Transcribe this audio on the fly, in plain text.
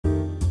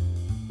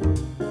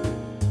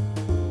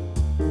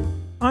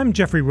I'm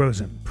Jeffrey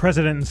Rosen,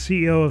 President and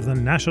CEO of the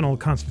National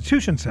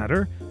Constitution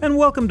Center, and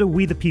welcome to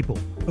We the People,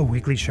 a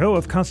weekly show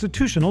of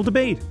constitutional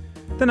debate.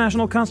 The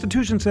National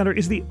Constitution Center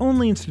is the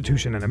only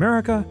institution in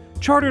America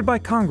chartered by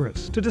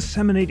Congress to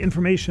disseminate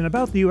information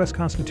about the U.S.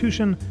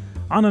 Constitution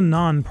on a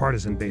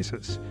nonpartisan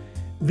basis.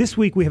 This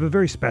week we have a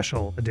very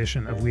special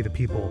edition of We the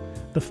People.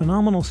 The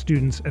phenomenal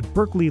students at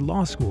Berkeley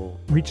Law School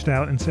reached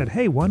out and said,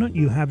 hey, why don't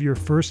you have your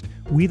first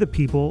We the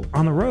People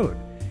on the road?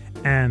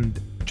 And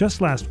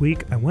just last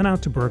week, I went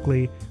out to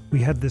Berkeley.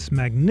 We had this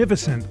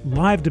magnificent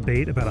live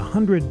debate. About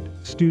 100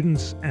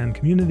 students and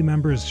community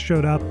members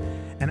showed up.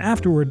 And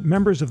afterward,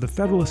 members of the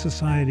Federalist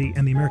Society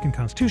and the American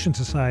Constitution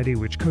Society,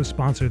 which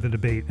co-sponsored the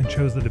debate and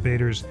chose the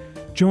debaters,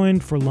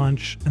 joined for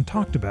lunch and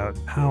talked about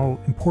how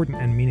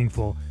important and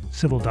meaningful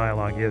civil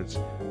dialogue is.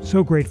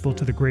 So grateful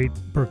to the great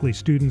Berkeley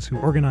students who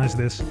organized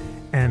this,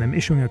 and I'm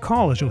issuing a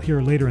call, as you'll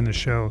hear later in the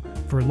show,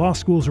 for law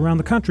schools around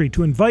the country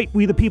to invite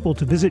We the People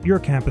to visit your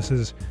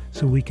campuses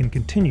so we can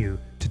continue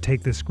to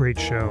take this great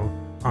show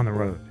on the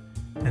road.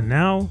 And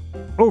now,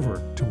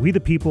 over to We the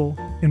People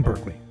in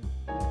Berkeley.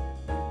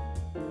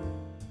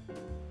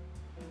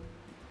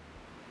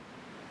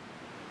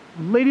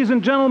 Ladies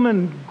and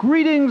gentlemen,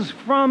 greetings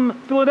from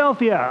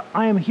Philadelphia.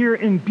 I am here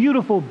in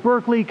beautiful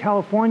Berkeley,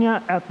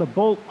 California at the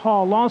Boalt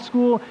Hall Law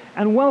School,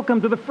 and welcome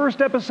to the first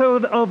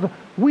episode of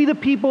We the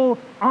People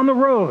on the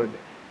Road.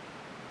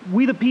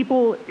 We the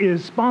People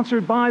is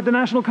sponsored by the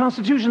National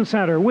Constitution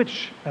Center,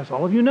 which, as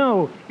all of you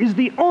know, is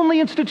the only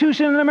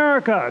institution in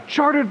America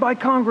chartered by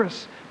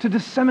Congress to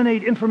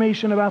disseminate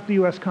information about the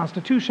U.S.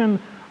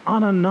 Constitution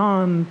on a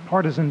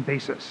nonpartisan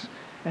basis.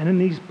 And in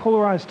these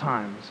polarized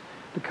times,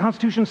 the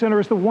Constitution Center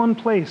is the one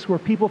place where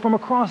people from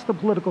across the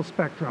political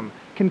spectrum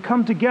can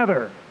come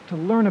together to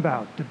learn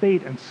about,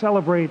 debate, and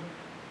celebrate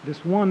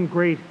this one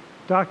great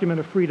document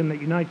of freedom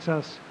that unites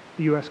us,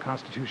 the U.S.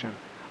 Constitution.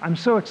 I'm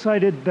so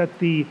excited that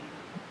the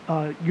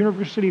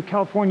University of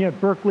California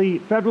at Berkeley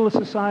Federalist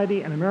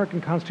Society and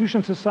American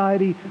Constitution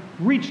Society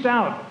reached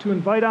out to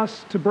invite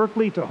us to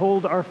Berkeley to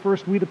hold our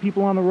first We the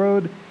People on the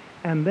Road,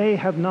 and they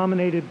have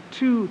nominated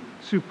two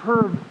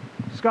superb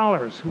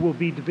scholars who will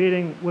be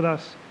debating with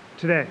us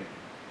today.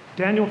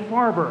 Daniel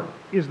Farber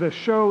is the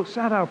Sho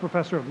Satow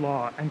Professor of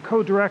Law and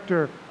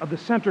co-director of the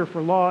Center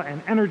for Law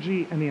and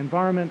Energy and the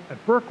Environment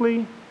at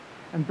Berkeley.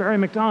 And Barry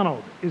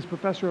McDonald is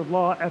Professor of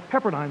Law at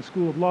Pepperdine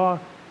School of Law.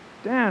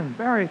 Dan,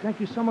 Barry,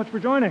 thank you so much for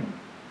joining.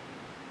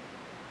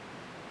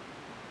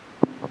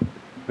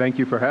 Thank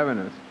you for having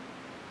us.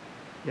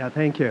 Yeah,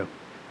 thank you.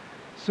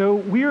 So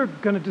we are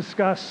going to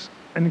discuss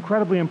an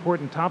incredibly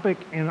important topic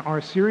in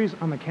our series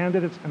on the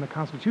candidates and the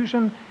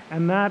Constitution,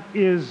 and that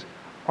is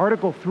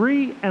Article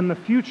 3 and the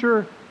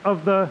future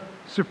of the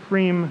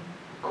Supreme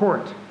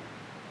Court.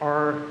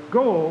 Our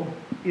goal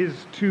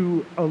is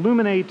to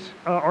illuminate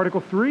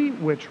Article 3,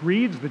 which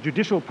reads, the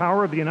judicial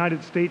power of the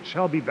United States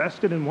shall be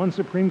vested in one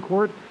Supreme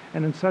Court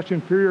and in such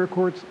inferior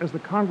courts as the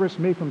Congress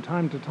may from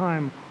time to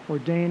time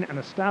ordain and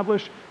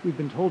establish. We've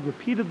been told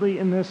repeatedly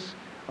in this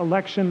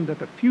election that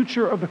the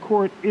future of the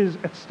court is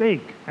at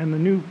stake, and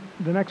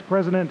the next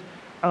president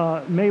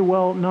may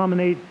well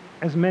nominate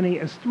as many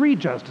as 3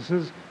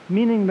 justices,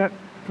 meaning that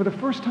for the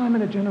first time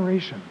in a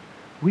generation,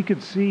 we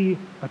could see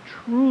a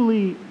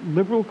truly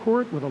liberal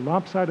court with a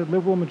lopsided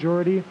liberal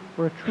majority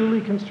or a truly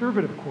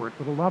conservative court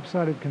with a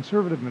lopsided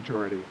conservative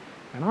majority.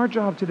 And our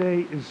job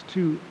today is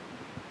to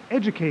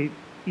educate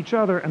each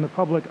other and the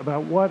public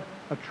about what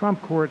a Trump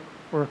court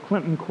or a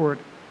Clinton court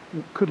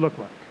could look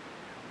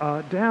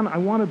like. Dan, I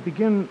want to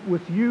begin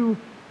with you.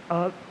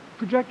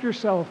 Project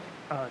yourself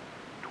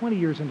 20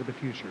 years into the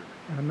future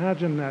and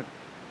imagine that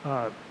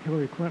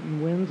Hillary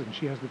Clinton wins and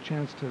she has the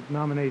chance to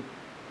nominate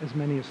as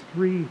many as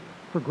 3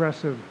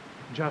 progressive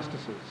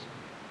justices.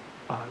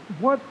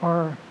 What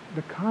are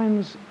the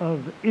kinds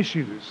of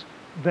issues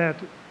that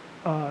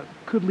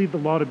could lead the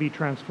law to be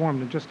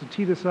transformed? And just to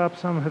tee this up,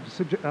 some have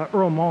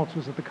Earl Maltz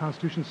was at the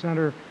Constitution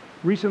Center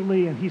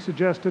recently, and he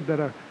suggested that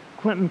a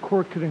Clinton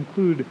court could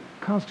include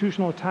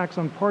constitutional attacks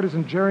on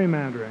partisan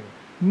gerrymandering,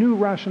 new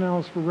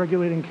rationales for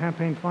regulating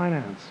campaign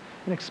finance,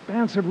 an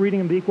expansive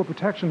reading of the Equal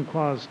Protection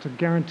Clause to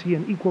guarantee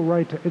an equal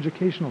right to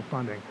educational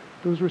funding.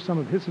 Those were some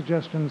of his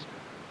suggestions.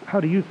 How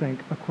do you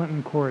think a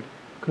Clinton court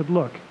could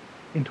look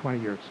in 20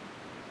 years?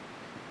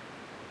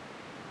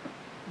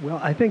 Well,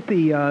 I think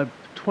the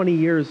 20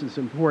 years is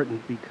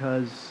important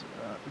because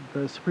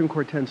the Supreme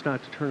Court tends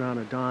not to turn on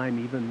a dime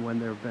even when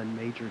there have been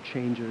major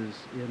changes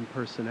in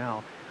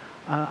personnel.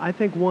 I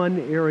think one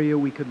area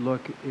we could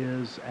look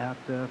is at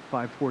the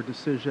 5-4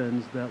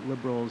 decisions that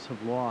liberals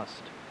have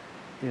lost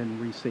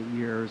in recent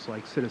years,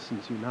 like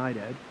Citizens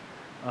United.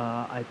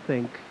 I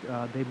think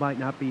they might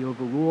not be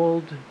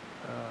overruled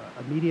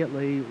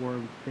immediately, or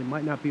they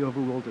might not be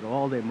overruled at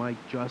all. They might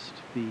just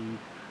be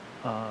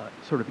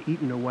sort of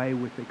eaten away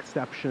with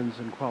exceptions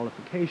and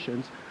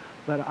qualifications.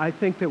 But I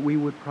think that we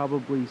would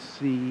probably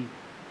see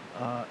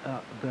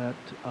that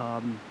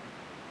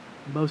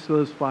most of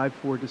those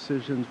 5-4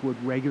 decisions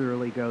would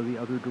regularly go the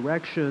other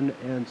direction,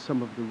 and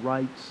some of the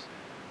rights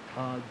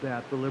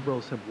that the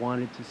liberals have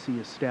wanted to see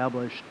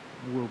established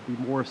will be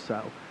more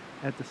so.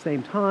 At the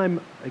same time,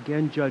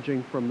 again,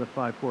 judging from the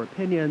 5-4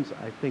 opinions,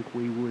 I think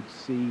we would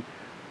see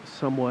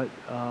somewhat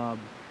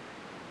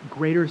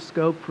greater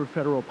scope for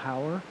federal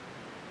power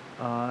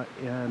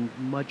and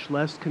much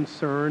less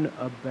concern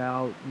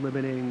about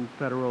limiting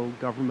federal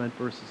government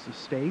versus the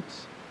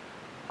states.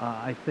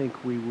 I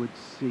think we would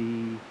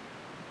see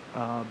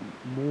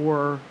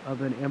more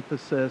of an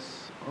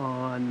emphasis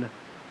on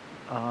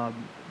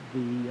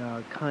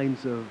the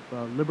kinds of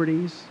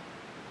liberties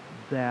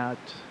that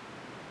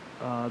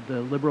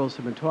the liberals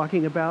have been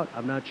talking about.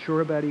 I'm not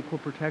sure about equal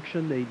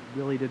protection. They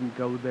really didn't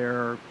go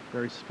there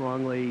very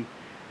strongly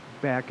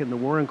back in the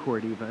Warren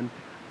Court even.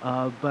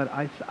 But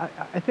I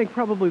think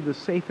probably the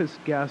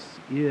safest guess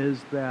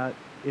is that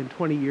in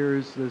 20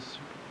 years,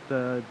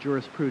 the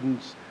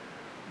jurisprudence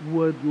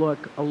would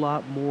look a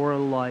lot more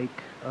like,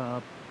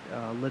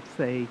 let's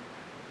say,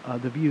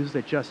 the views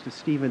that Justice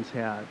Stevens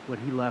had when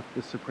he left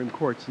the Supreme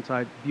Court, since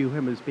I view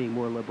him as being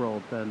more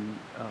liberal than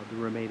the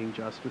remaining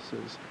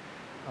justices.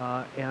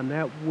 And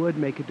that would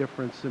make a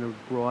difference in a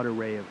broad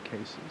array of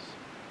cases.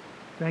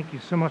 Thank you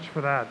so much for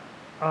that.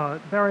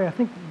 Barry, I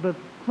think the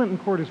Clinton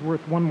court is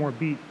worth one more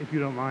beat, if you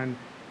don't mind.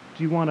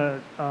 Do you want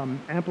to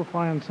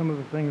amplify on some of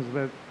the things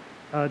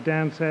that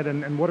Dan said,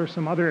 and what are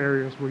some other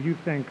areas where you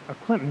think a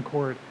Clinton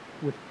court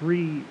with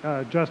 3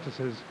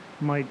 justices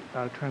might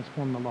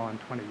transform the law in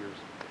 20 years?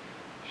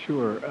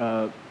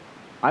 Sure.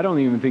 I don't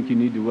even think you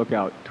need to look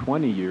out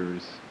 20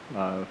 years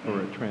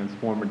for a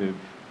transformative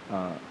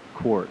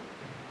court.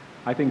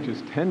 I think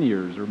just 10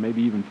 years or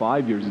maybe even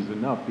 5 years is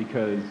enough,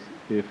 because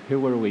if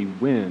Hillary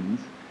wins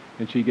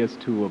and she gets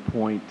to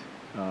appoint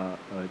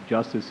a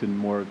justice in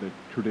more of the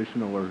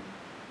traditional or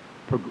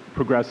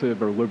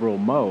progressive or liberal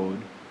mode,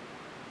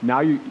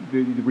 now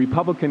the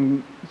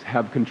Republicans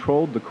have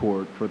controlled the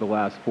court for the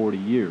last 40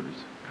 years.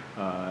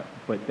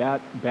 But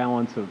that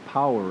balance of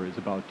power is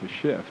about to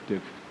shift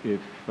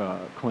if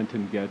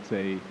Clinton gets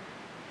a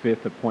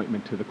 5th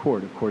appointment to the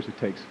court. Of course, it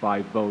takes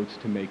 5 votes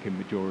to make a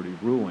majority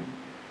ruling.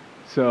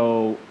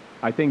 So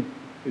I think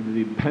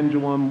the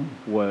pendulum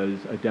was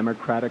a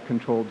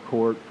Democratic-controlled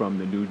court from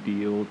the New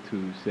Deal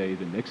to, say,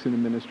 the Nixon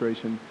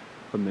administration.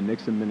 From the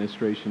Nixon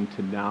administration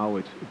to now,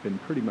 it's been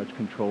pretty much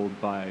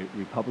controlled by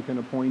Republican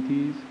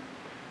appointees.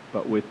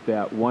 But with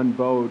that one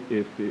vote,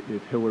 if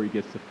Hillary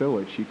gets to fill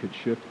it, she could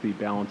shift the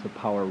balance of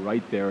power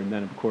right there, and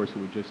then, of course, it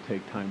would just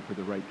take time for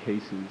the right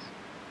cases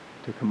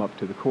to come up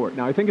to the court.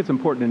 Now, I think it's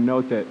important to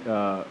note that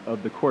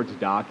of the court's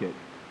docket,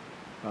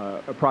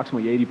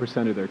 approximately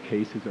 80% of their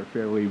cases are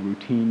fairly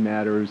routine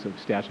matters of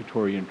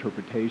statutory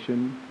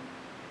interpretation,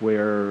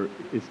 where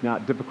it's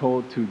not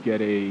difficult to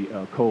get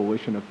a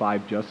coalition of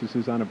 5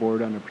 justices on a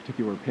board on a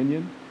particular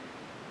opinion.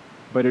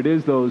 But it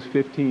is those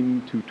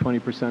 15 to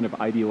 20% of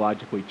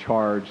ideologically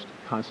charged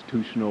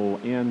constitutional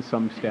and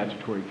some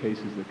statutory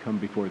cases that come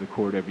before the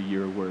court every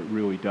year where it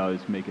really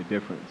does make a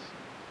difference.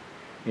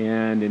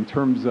 And in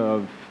terms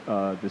of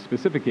the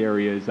specific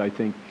areas, I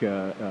think,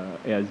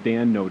 as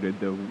Dan noted,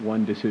 the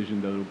one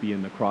decision that will be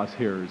in the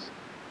crosshairs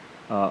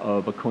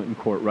of a Clinton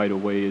court right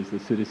away is the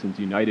Citizens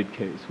United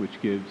case,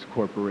 which gives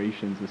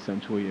corporations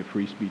essentially a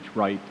free speech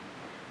right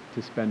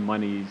to spend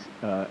monies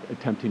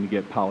attempting to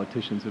get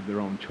politicians of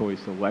their own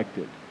choice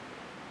elected.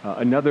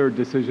 Another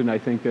decision I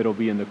think that'll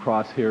be in the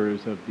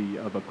crosshairs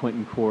of a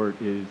Clinton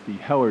court is the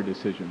Heller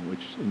decision,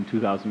 which in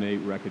 2008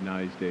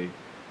 recognized a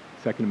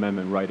Second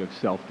Amendment right of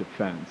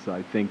self-defense.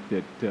 I think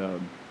that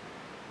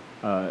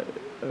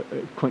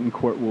Clinton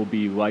court will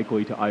be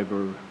likely to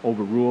either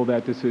overrule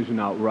that decision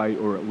outright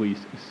or at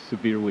least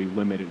severely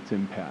limit its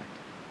impact.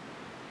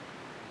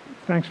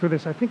 Thanks for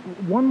this. I think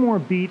one more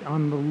beat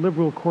on the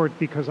liberal court,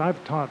 because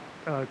I've taught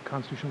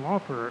constitutional law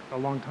for a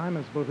long time,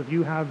 as both of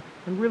you have,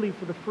 and really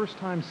for the first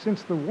time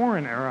since the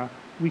Warren era,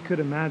 we could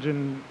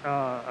imagine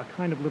a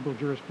kind of liberal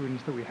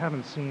jurisprudence that we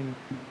haven't seen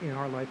in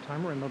our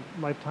lifetime or in the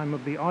lifetime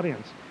of the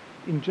audience.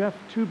 In Jeff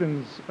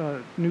Toobin's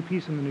new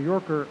piece in the New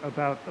Yorker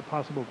about a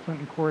possible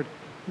Clinton court,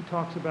 he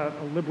talks about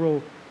a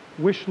liberal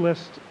wish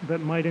list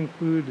that might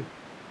include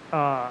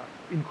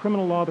in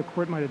criminal law, the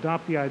court might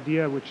adopt the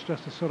idea, which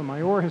Justice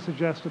Sotomayor has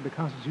suggested, the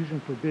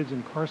Constitution forbids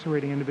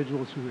incarcerating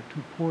individuals who are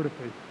too poor to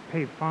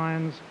pay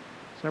fines.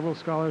 Several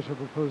scholars have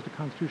proposed a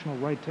constitutional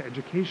right to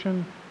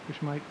education,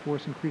 which might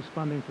force increased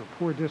funding for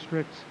poor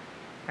districts.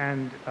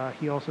 And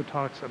he also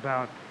talks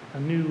about a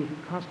new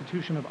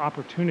constitution of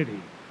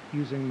opportunity,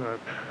 using the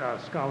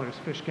scholars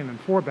Fishkin and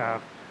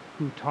Forbath,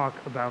 who talk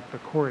about the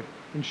court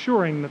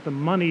ensuring that the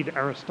moneyed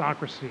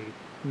aristocracy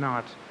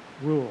not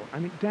rule. I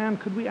mean, Dan,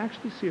 could we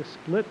actually see a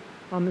split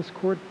on this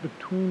court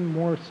between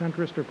more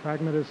centrist or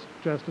pragmatist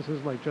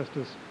justices like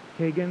Justice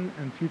Kagan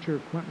and future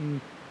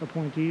Clinton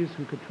appointees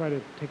who could try to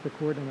take the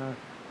court in a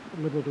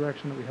liberal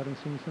direction that we haven't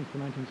seen since the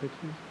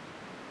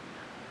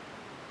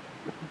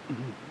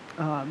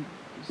 1960s?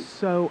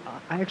 So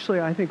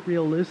actually, I think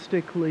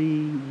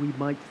realistically we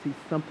might see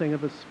something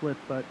of a split,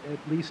 but at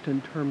least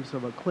in terms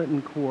of a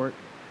Clinton court,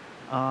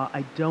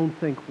 I don't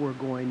think we're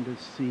going to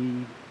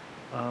see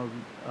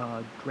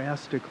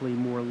drastically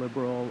more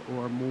liberal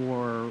or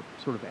more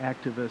sort of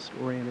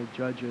activist-oriented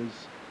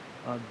judges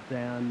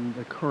than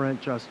the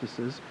current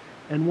justices.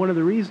 And one of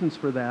the reasons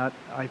for that,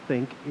 I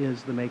think,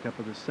 is the makeup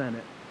of the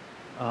Senate.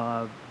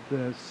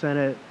 The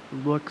Senate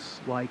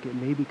looks like it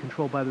may be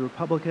controlled by the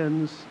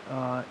Republicans.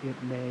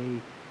 It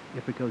may,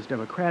 if it goes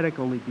Democratic,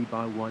 only be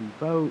by one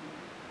vote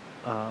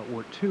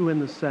or two in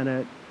the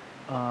Senate.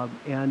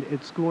 And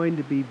it's going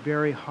to be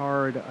very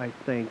hard, I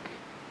think,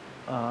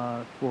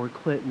 for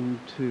Clinton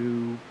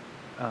to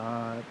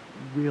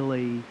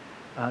really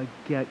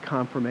get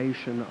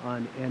confirmation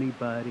on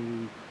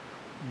anybody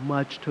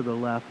much to the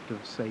left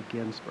of, say,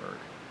 Ginsburg.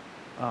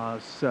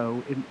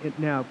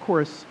 Now, of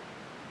course,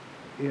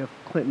 if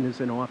Clinton is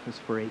in office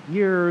for 8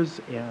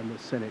 years and the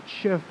Senate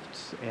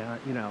shifts, and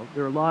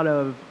there are a lot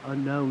of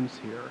unknowns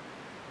here.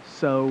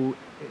 So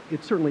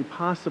it's certainly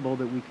possible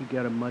that we could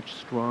get a much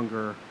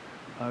stronger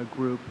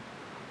group.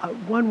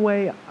 One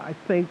way I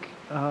think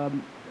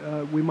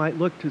we might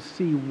look to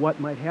see what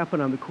might happen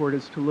on the court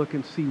is to look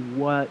and see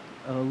what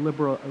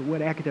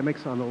what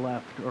academics on the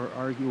left are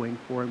arguing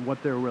for and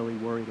what they're really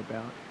worried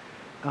about.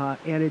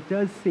 And it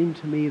does seem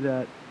to me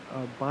that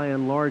by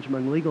and large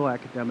among legal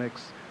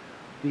academics,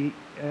 the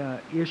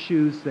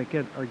issues that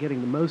are getting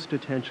the most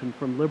attention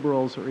from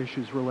liberals are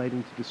issues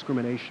relating to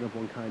discrimination of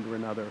one kind or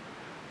another,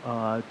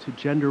 to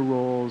gender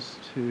roles,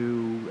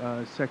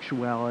 to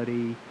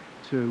sexuality,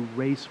 to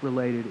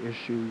race-related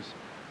issues.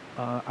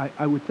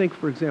 I would think,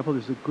 for example,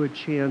 there's a good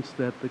chance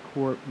that the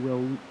court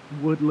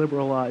would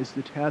liberalize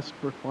the test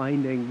for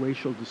finding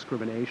racial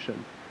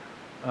discrimination,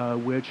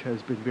 which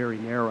has been very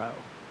narrow.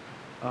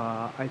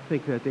 I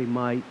think that they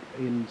might,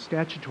 in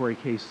statutory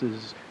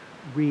cases,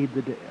 read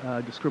the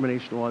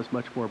discrimination laws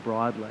much more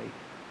broadly.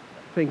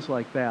 Things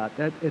like that.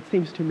 It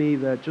seems to me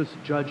that just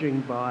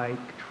judging by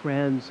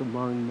trends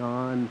among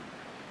non-judges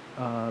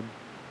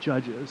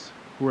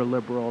who are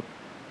liberal,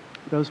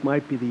 those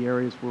might be the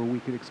areas where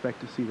we could expect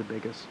to see the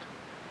biggest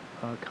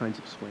kinds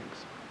of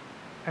swings.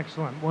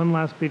 Excellent. One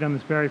last beat on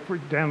this, Barry.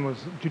 Dan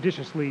was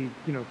judiciously,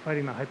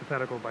 fighting the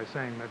hypothetical by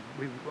saying that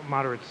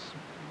moderates,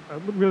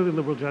 really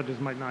liberal judges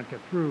might not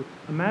get through.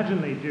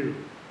 Imagine they do.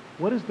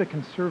 What is the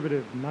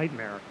conservative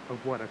nightmare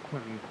of what a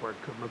Clinton court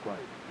could look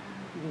like?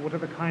 What are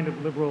the kind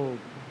of liberal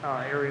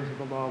areas of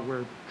the law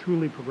where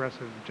truly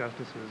progressive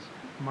justices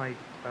might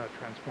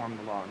transform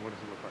the law, and what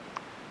does it look like?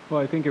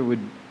 Well, I think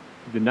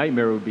the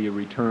nightmare would be a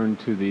return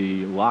to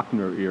the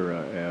Lochner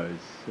era, as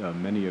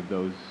many of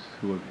those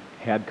who have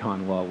had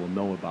con law will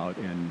know about,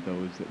 and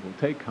those that will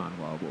take con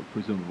law will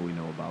presumably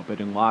know about. But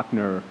in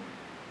Lochner,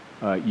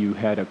 you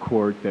had a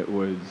court that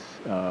was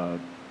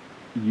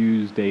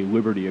used a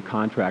liberty of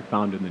contract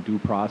found in the Due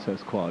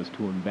Process Clause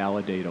to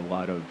invalidate a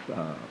lot of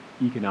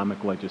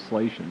economic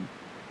legislation.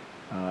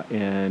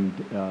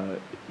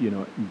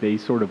 They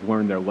sort of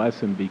learned their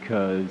lesson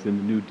because in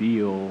the New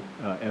Deal,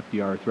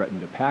 FDR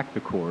threatened to pack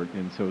the court,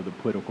 and so the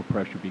political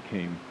pressure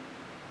became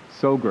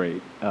so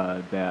great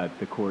that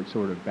the court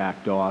sort of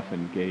backed off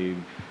and gave,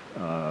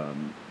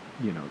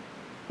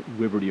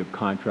 liberty of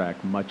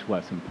contract much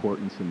less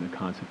importance in the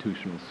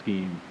constitutional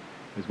scheme,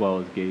 as well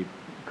as gave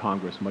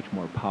Congress much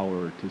more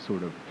power to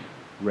sort of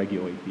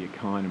regulate the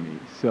economy.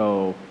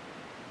 So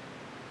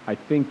I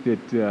think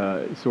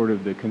that sort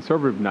of the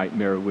conservative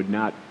nightmare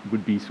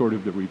would be sort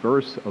of the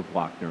reverse of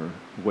Lochner,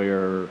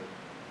 where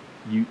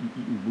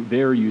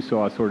you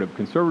saw sort of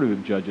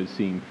conservative judges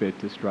seeing fit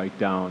to strike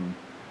down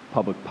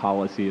public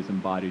policy as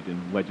embodied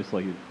in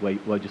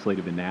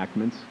legislative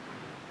enactments.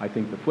 I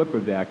think the flip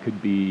of that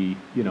could be,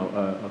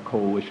 a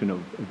coalition of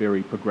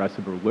very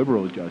progressive or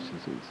liberal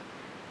justices,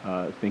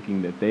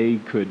 thinking that they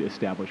could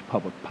establish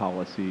public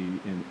policy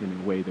in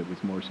a way that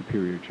was more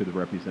superior to the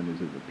representatives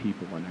of the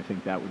people, and I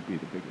think that would be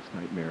the biggest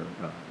nightmare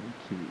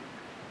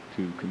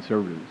to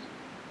conservatives.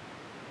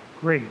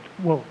 Great.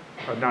 Well,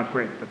 not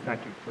great, but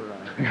thank you for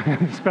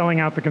spelling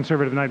out the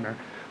conservative nightmare.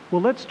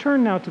 Well, let's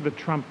turn now to the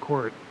Trump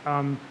court.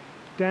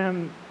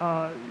 Dan,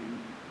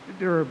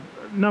 there are a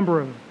number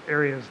of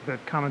areas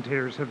that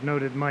commentators have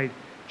noted might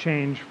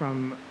change,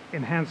 from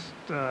enhanced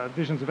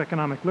visions of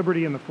economic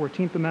liberty in the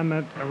 14th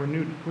Amendment, a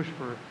renewed push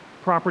for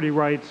property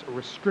rights, a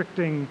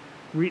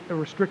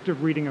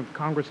restrictive reading of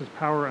Congress's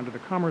power under the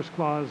Commerce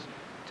Clause,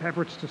 to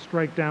efforts to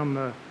strike down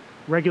the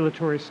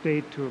regulatory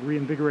state, to a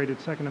reinvigorated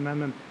Second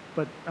Amendment.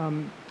 But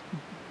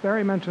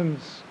Barry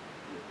mentions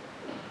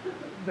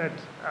that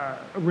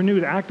a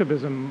renewed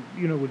activism,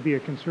 would be a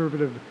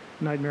conservative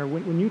nightmare.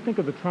 When you think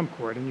of the Trump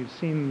court, and you've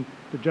seen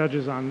the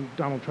judges on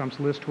Donald Trump's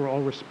list who are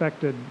all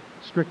respected,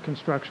 strict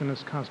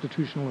constructionist,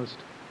 constitutionalist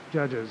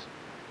judges,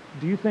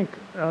 do you think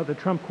the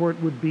Trump court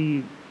would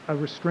be a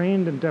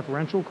restrained and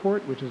deferential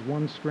court, which is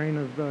one strain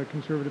of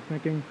conservative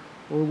thinking,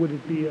 or would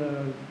it be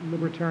a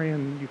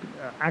libertarian,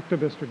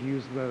 activist, or to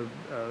use the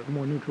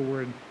more neutral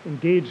word,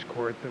 engaged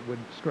court that would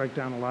strike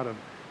down a lot of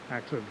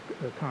acts of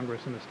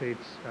Congress and the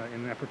states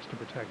in efforts to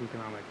protect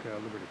economic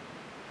liberty?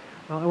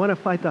 Well, I want to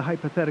fight the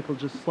hypothetical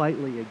just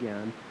slightly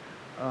again,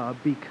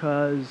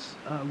 because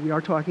we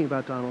are talking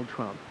about Donald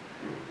Trump.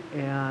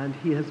 And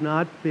he has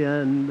not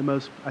been the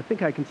most, I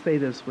think I can say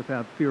this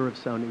without fear of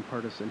sounding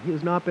partisan, he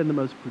has not been the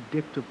most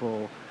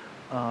predictable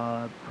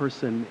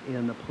person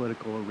in the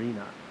political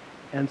arena.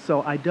 And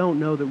so I don't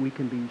know that we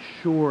can be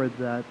sure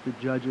that the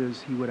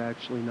judges he would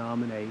actually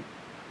nominate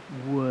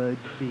would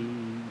be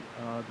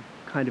the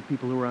kind of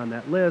people who are on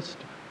that list,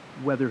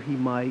 whether he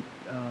might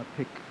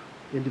pick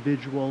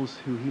individuals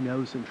who he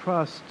knows and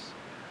trusts,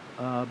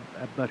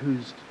 but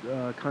whose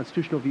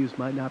constitutional views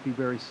might not be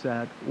very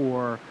set,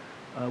 or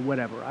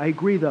whatever. I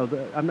agree, though,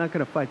 that I'm not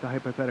going to fight the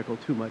hypothetical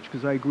too much,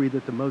 because I agree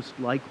that the most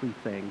likely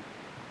thing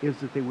is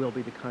that they will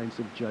be the kinds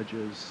of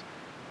judges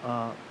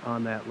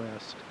on that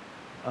list.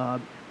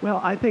 Well,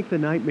 I think the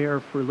nightmare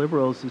for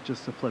liberals is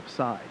just the flip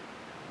side.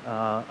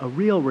 A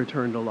real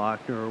return to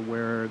Lochner,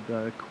 where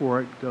the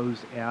court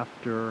goes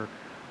after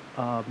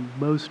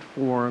most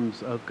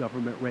forms of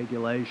government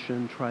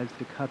regulation, tries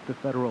to cut the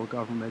federal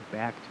government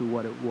back to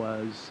what it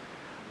was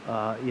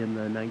in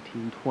the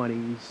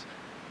 1920s.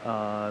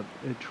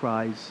 It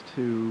tries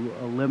to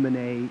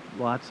eliminate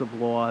lots of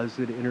laws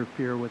that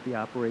interfere with the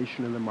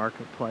operation in the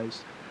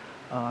marketplace.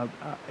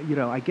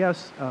 I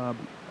guess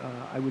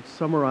I would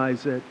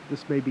summarize it,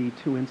 this may be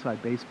too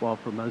inside baseball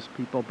for most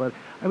people, but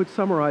I would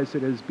summarize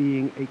it as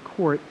being a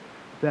court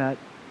that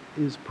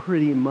is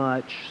pretty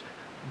much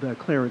the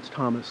Clarence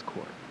Thomas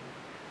court.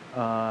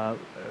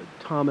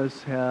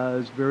 Thomas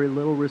has very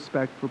little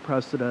respect for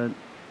precedent.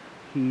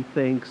 He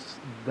thinks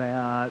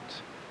that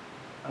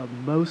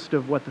most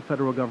of what the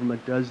federal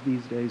government does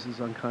these days is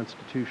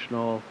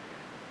unconstitutional.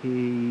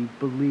 He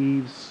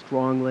believes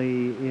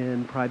strongly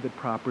in private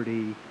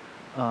property,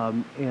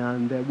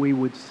 and that we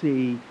would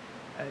see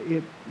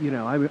it,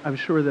 I'm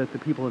sure that the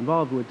people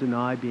involved would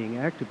deny being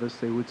activists.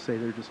 They would say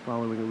they're just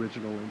following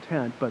original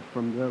intent. But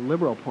from the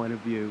liberal point of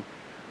view,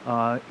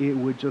 it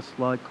would just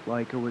look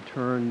like a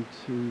return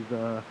to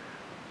the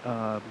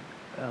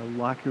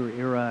Lochner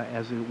era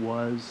as it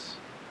was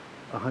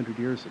 100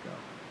 years ago.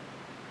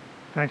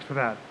 Thanks for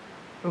that.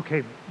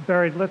 Okay,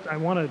 Barry, I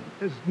want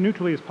to, as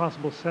neutrally as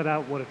possible, set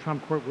out what a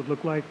Trump court would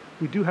look like.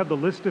 We do have the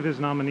list of his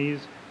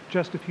nominees.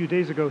 Just a few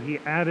days ago, he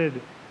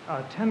added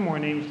 10 more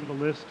names to the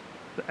list.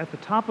 At the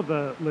top of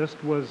the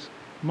list was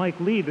Mike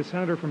Lee, the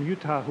senator from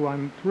Utah, who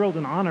I'm thrilled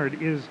and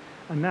honored is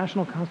a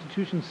National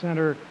Constitution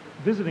Center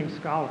visiting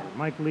scholar.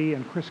 Mike Lee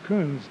and Chris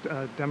Coons,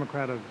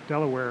 Democrat of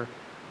Delaware,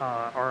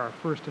 are our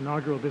first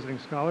inaugural visiting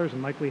scholars,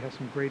 and Mike Lee has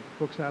some great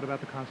books out about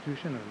the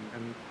Constitution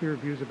and clear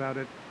views about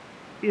it.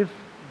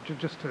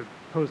 Just to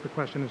pose the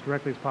question as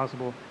directly as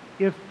possible,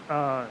 if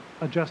a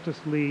Justice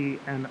Lee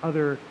and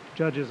other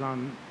judges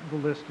on the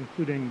list,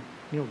 including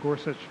Neil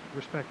Gorsuch,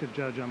 respected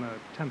judge on the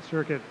 10th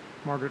Circuit,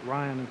 Margaret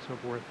Ryan, and so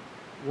forth,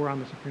 were on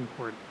the Supreme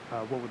Court,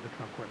 what would the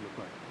Trump court look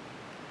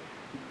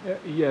like?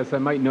 Yes, I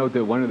might note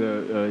that one of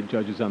the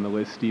judges on the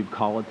list, Steve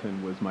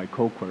Colleton, was my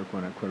co-clerk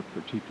when I clerked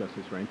for Chief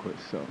Justice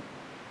Rehnquist, so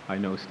I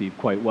know Steve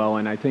quite well,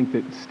 and I think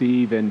that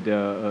Steve and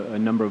a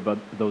number of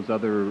those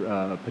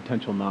other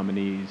potential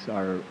nominees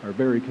are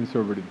very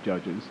conservative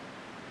judges.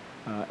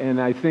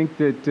 And I think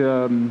that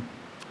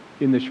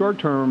in the short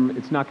term,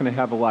 it's not going to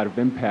have a lot of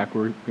impact.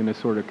 We're going to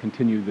sort of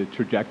continue the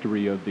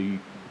trajectory of the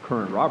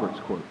current Roberts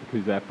Court,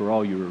 because after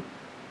all, you're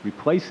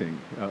replacing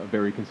a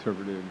very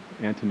conservative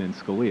Antonin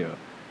Scalia.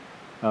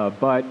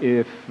 But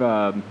if,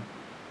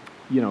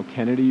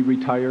 Kennedy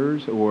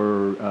retires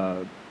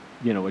or,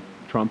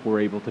 Trump were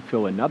able to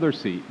fill another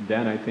seat,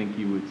 then I think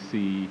you would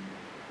see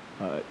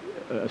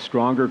a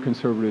stronger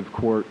conservative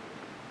court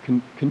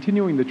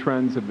continuing the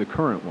trends of the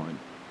current one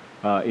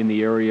in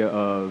the area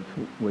of,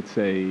 let's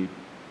say,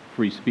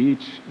 free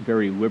speech,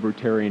 very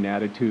libertarian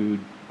attitude,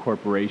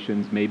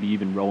 corporations, maybe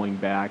even rolling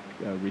back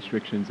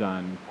restrictions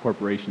on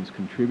corporations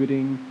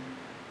contributing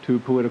to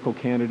political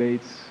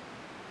candidates.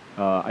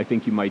 I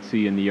think you might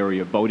see in the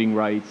area of voting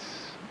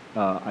rights,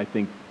 I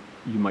think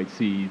you might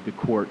see the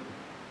court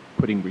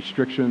putting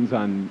restrictions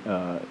on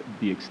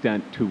the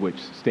extent to which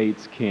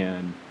states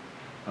can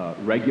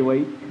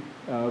regulate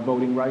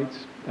voting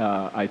rights.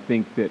 I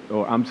think that,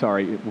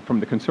 from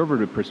the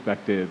conservative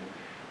perspective,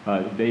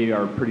 they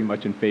are pretty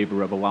much in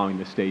favor of allowing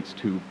the states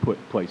to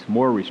place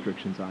more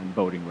restrictions on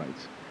voting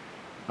rights.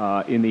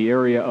 In the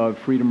area of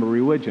freedom of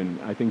religion,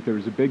 I think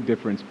there's a big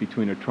difference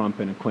between a Trump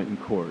and a Clinton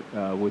court.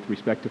 With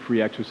respect to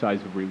free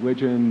exercise of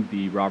religion,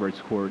 the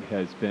Roberts Court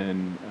has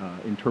been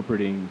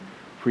interpreting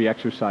free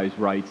exercise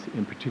rights,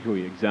 and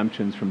particularly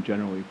exemptions from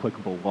generally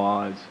applicable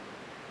laws,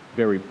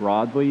 very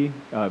broadly,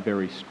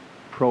 very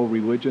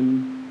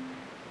pro-religion.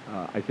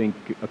 I think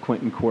a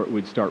Clinton court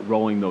would start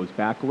rolling those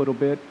back a little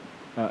bit.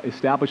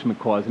 Establishment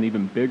Clause, an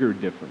even bigger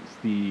difference.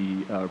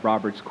 The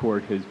Roberts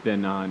Court has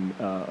been on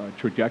a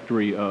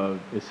trajectory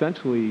of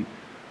essentially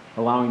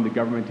allowing the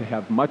government to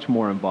have much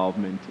more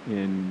involvement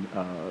in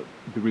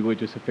the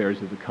religious affairs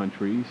of the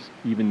country,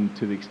 even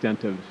to the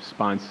extent of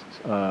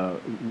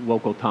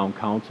local town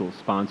councils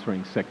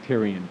sponsoring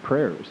sectarian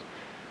prayers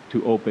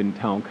to open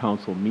town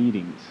council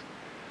meetings,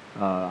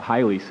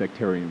 highly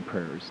sectarian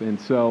prayers. And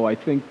so I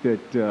think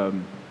that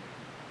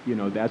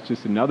that's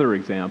just another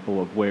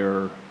example of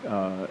where,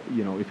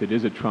 if it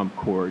is a Trump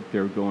court,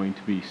 they're going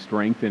to be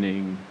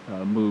strengthening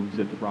moves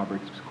that the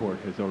Roberts Court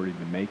has already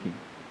been making.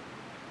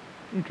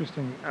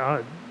 Interesting.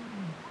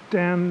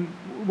 Dan,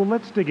 well,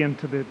 let's dig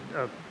into the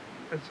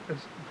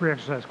free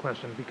exercise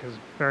question because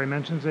Barry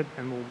mentions it,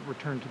 and we'll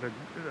return to the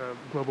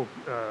global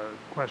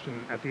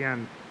question at the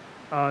end.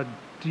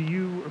 Do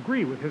you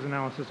agree with his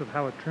analysis of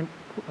how a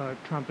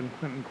Trump and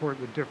Clinton court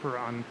would differ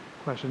on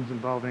questions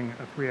involving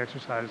a free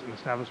exercise and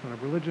establishment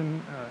of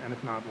religion, and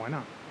if not, why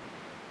not?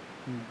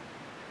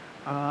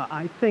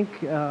 I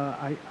think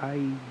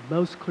I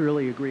most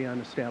clearly agree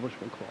on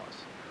Establishment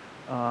Clause.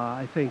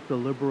 I think the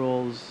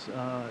liberals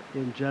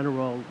in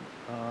general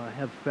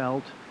have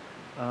felt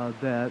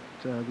that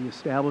the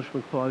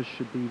Establishment Clause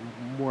should be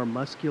more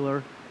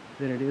muscular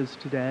than it is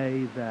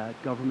today,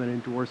 that government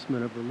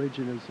endorsement of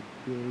religion is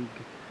a big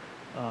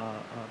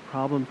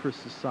problem for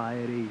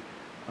society.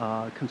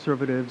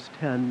 Conservatives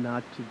tend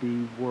not to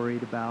be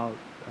worried about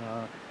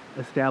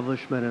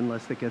establishment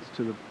unless it gets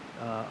to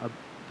a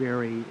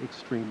very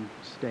extreme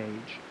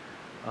stage.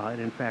 And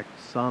in fact,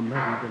 some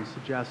have even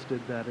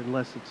suggested that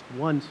unless it's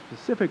one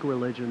specific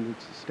religion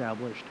that's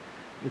established,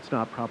 it's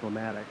not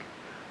problematic.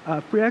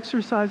 Free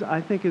exercise,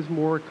 I think, is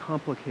more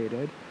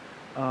complicated.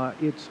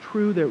 It's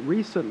true that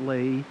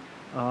recently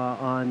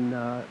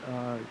on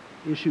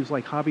issues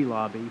like Hobby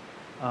Lobby,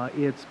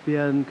 it's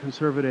been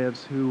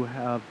conservatives who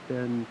have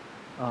been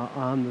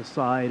on the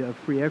side of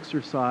free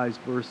exercise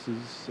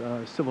versus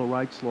civil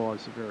rights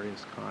laws of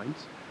various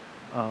kinds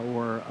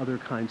or other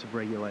kinds of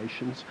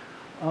regulations.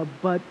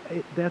 But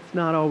that's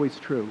not always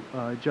true.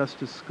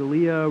 Justice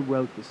Scalia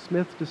wrote the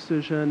Smith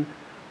decision,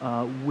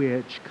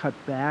 which cut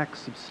back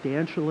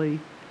substantially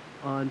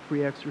on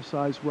free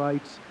exercise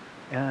rights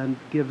and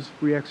gives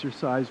free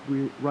exercise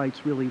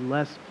rights really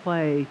less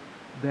play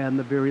than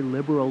the very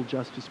liberal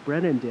Justice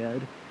Brennan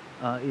did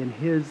in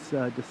his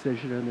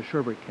decision in the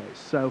Sherbert case.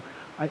 So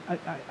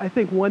I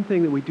think one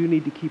thing that we do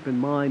need to keep in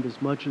mind, as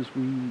much as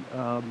we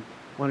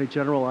want to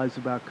generalize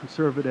about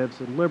conservatives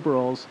and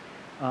liberals,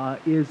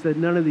 is that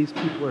none of these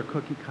people are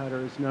cookie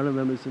cutters. None of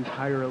them is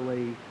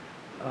entirely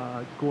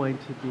going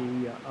to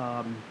be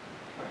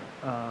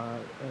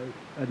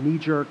a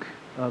knee-jerk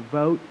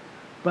vote.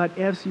 But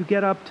as you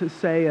get up to,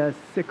 say, a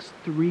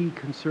 6-3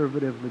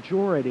 conservative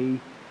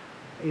majority,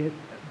 the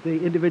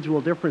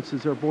individual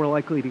differences are more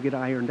likely to get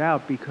ironed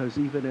out because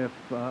even if,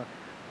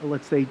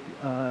 let's say,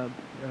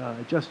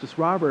 Justice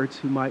Roberts,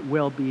 who might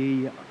well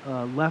be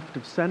left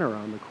of center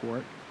on the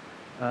court,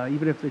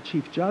 even if the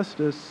Chief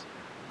Justice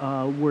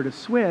were to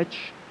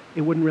switch,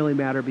 it wouldn't really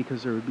matter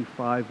because there would be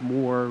 5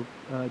 more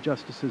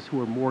justices who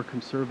are more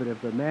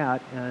conservative than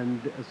that,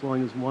 and as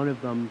long as one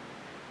of them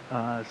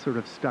sort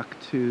of stuck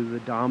to the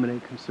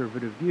dominant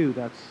conservative view,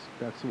 that's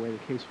the way the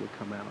case would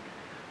come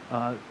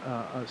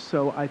out.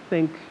 So I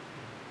think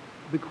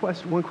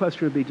one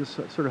question would be just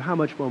sort of how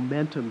much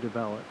momentum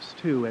develops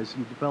too. As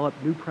you develop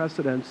new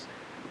precedents,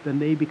 then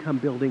they become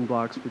building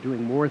blocks for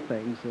doing more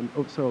things. And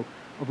so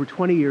over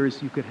 20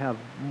 years, you could have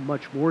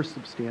much more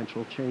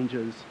substantial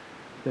changes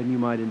than you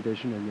might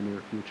envision in the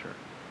near future.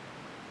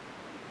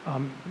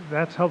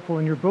 That's helpful,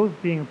 and you're both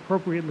being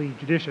appropriately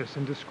judicious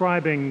in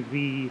describing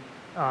the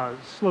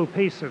slow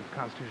pace of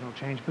constitutional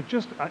change, but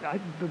just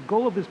the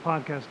goal of this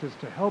podcast is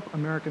to help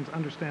Americans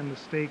understand the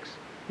stakes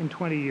in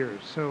 20 years.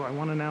 So I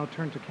want to now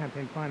turn to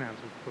campaign finance,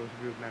 which both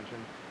of you have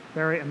mentioned.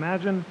 Barry,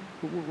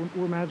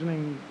 we're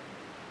imagining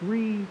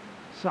 3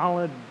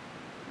 solid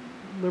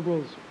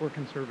liberals or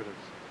conservatives.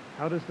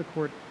 How does the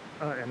court,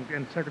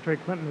 and Secretary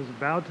Clinton has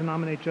vowed to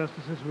nominate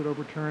justices who would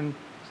overturn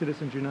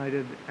Citizens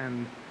United,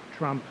 and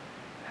Trump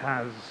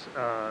has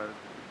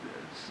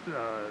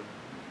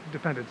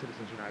defended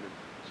Citizens United.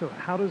 So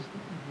how does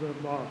the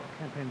law of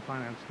campaign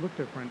finance look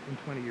different in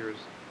 20 years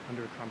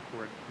under a Trump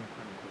court and a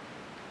Clinton court?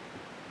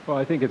 Well,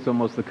 I think it's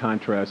almost the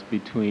contrast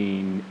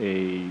between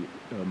a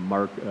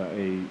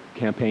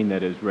campaign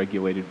that is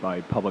regulated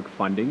by public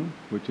funding,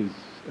 which is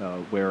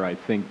where I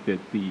think that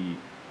the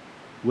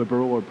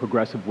liberal or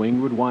progressive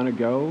wing would want to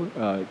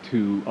go,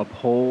 to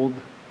uphold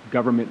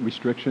government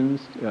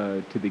restrictions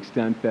to the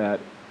extent that,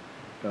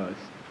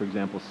 for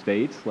example,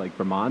 states like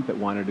Vermont that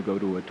wanted to go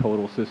to a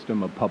total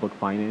system of public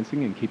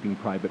financing and keeping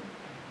private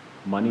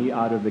money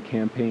out of the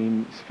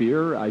campaign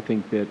sphere. I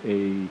think that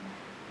a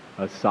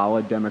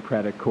solid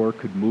Democratic court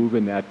could move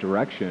in that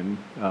direction,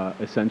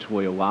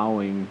 essentially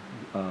allowing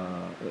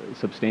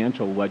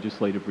substantial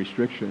legislative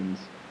restrictions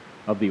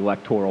of the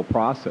electoral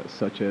process,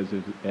 such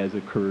as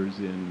occurs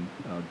in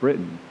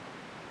Britain.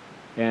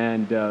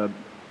 And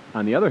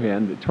on the other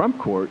hand, the Trump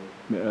court,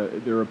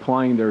 they're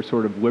applying their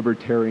sort of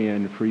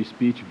libertarian free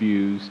speech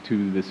views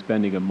to the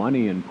spending of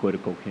money in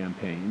political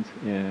campaigns,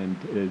 and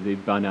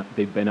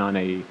they've been on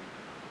a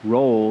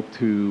roll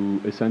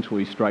to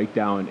essentially strike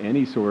down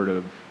any sort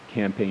of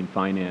campaign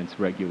finance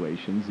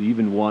regulations,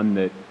 even one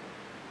that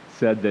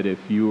said that if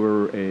you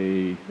were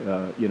a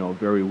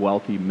very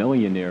wealthy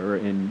millionaire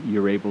and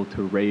you're able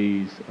to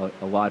raise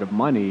a lot of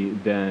money,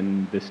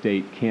 then the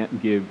state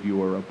can't give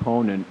your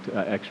opponent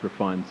extra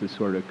funds to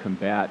sort of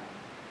combat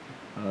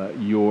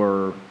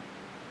your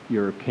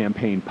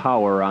campaign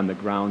power on the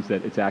grounds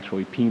that it's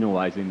actually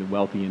penalizing the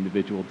wealthy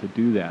individual to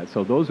do that.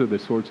 So those are the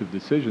sorts of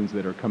decisions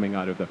that are coming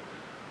out of the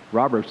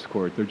Roberts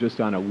Court. They're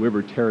just on a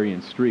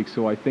libertarian streak.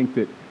 So I think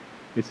that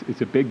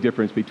it's a big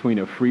difference between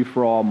a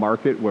free-for-all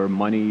market where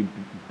money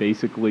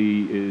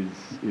basically is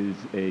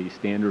a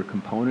standard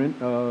component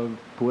of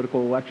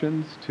political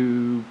elections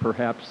to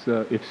perhaps,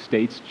 if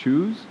states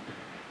choose,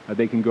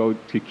 they can go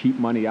to keep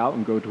money out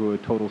and go to a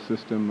total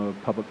system of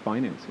public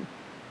financing.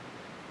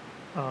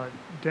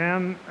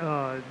 Dan,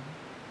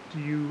 do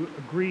you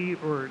agree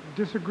or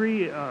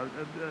disagree?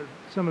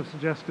 Some have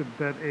suggested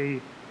that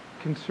a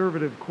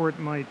conservative court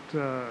might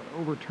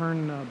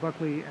overturn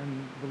Buckley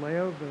and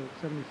Vallejo, the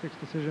 76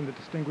 decision that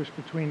distinguished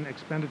between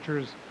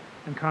expenditures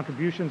and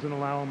contributions and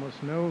allow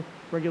almost no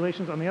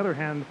regulations. On the other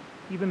hand,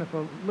 even if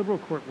a liberal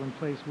court were in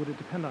place, would it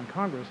depend on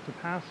Congress to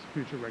pass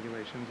future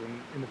regulations?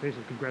 And in the face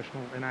of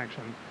congressional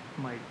inaction,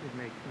 might it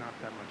make not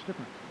that much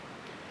difference?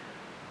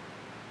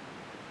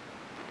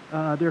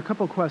 There are a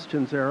couple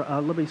questions there.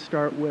 Let me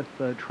start with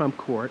the Trump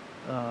court,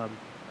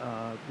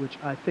 which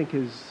I think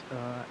is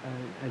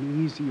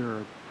an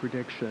easier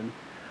prediction.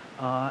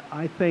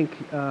 I think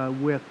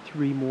with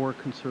 3 more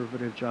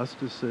conservative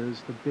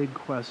justices, the big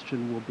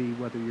question will be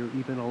whether you're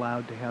even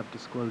allowed to have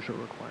disclosure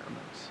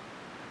requirements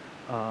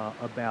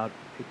about,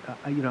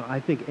 I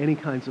think any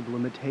kinds of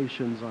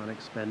limitations on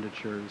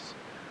expenditures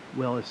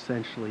will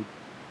essentially,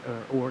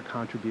 or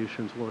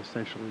contributions will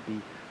essentially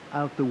be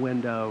out the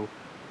window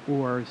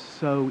or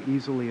so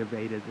easily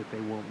evaded that they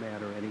won't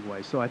matter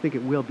anyway. So I think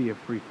it will be a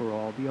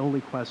free-for-all. The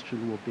only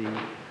question will be,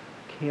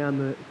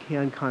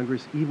 can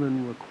Congress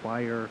even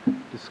require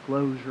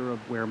disclosure of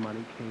where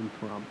money came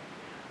from?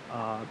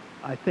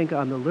 I think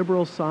on the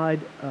liberal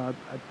side,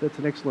 that's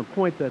an excellent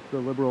point that the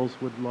liberals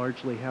would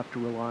largely have to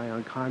rely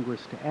on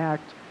Congress to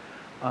act.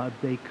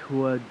 They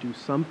could do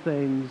some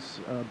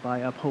things by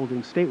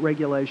upholding state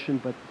regulation,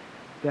 but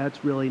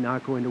that's really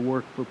not going to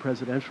work for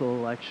presidential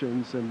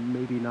elections and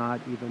maybe not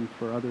even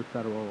for other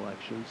federal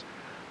elections.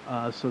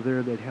 So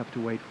there they'd have to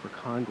wait for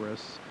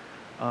Congress.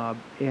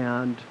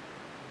 And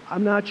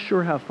I'm not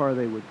sure how far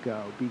they would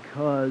go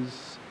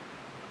because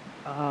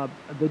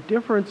the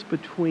difference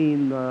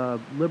between the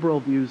liberal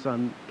views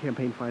on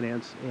campaign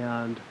finance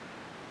and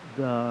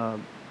the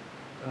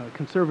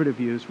conservative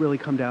views really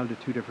come down to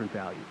 2 different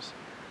values.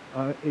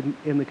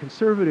 In the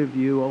conservative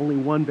view, only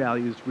one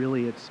value is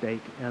really at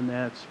stake, and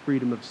that's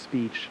freedom of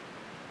speech.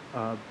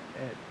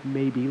 It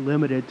may be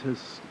limited to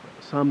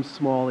some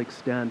small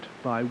extent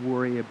by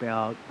worry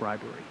about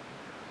bribery.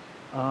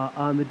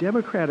 On the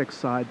Democratic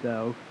side,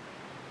 though,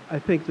 I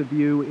think the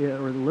view,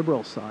 or the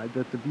liberal side,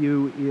 that the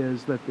view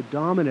is that the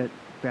dominant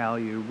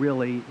value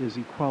really is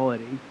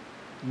equality,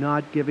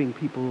 not giving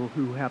people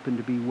who happen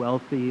to be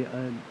wealthy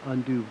an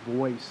undue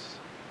voice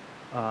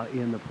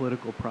in the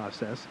political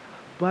process.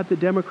 But the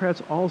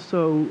Democrats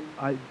also,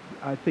 I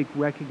think,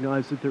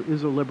 recognize that there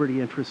is a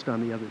liberty interest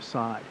on the other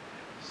side.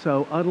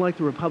 So unlike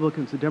the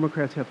Republicans, the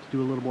Democrats have to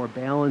do a little more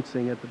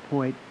balancing at the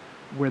point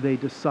where they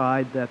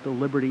decide that the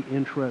liberty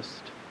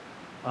interest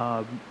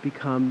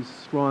becomes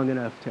strong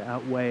enough to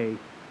outweigh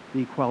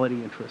the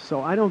equality interest.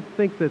 So I don't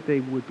think that they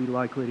would be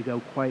likely to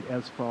go quite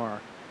as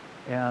far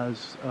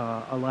as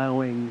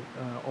allowing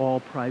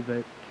all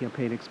private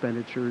campaign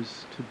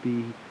expenditures to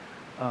be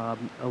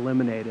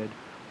eliminated.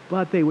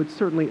 But they would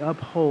certainly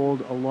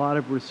uphold a lot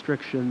of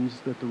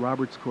restrictions that the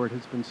Roberts Court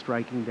has been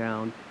striking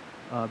down,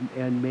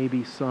 and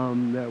maybe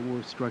some that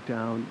were struck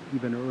down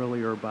even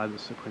earlier by the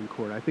Supreme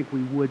Court. I think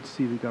we would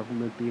see the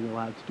government being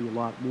allowed to do a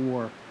lot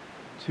more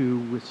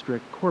to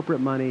restrict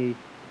corporate money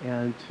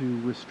and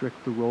to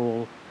restrict the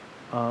role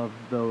of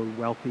the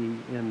wealthy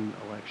in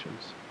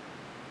elections.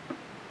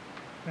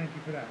 Thank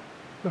you for that.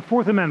 The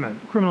Fourth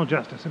Amendment, criminal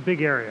justice, a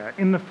big area.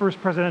 In the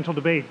first presidential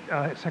debate,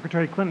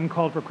 Secretary Clinton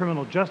called for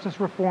criminal justice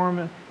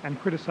reform and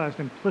criticized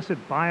implicit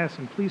bias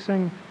in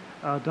policing.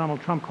 Donald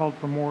Trump called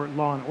for more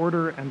law and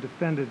order and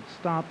defended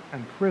stop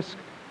and frisk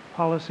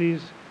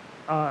policies.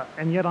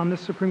 And yet on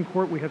this Supreme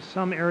Court, we have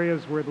some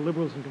areas where the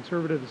liberals and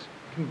conservatives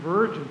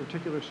converge, in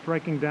particular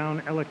striking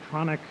down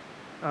electronic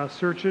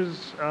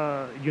searches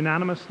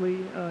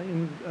unanimously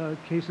in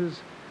cases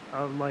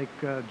like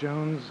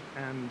Jones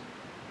and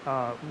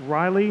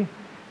Riley.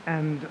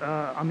 And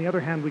on the other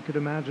hand, we could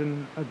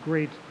imagine a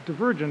great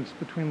divergence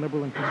between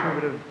liberal and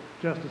conservative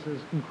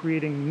justices in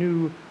creating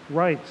new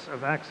rights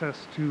of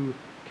access to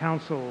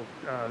counsel,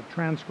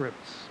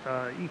 transcripts,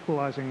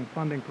 equalizing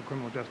funding for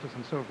criminal justice,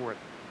 and so forth.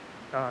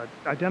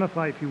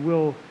 Identify, if you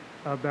will,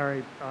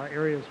 Barry,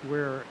 areas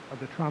where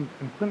the Trump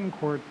and Clinton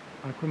court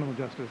on criminal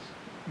justice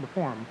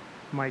reform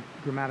might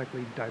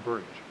dramatically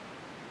diverge.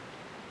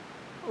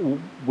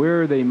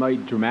 Where they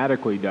might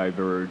dramatically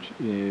diverge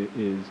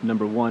is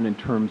number one, in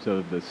terms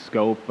of the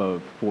scope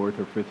of Fourth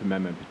or Fifth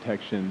Amendment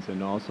protections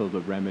and also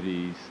the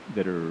remedies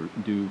that are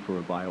due for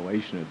a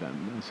violation of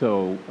them.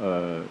 So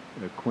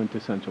a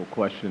quintessential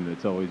question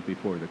that's always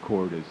before the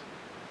court is,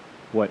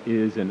 what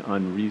is an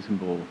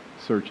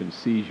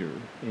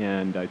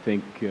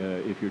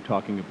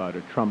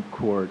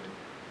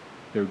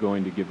they're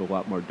going to give a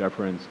lot more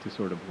deference to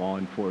sort of law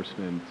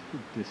enforcement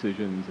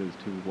decisions as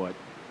to what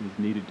is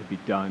needed to be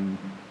done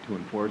to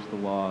enforce the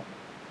law.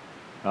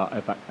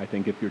 I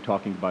think if you're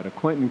talking about a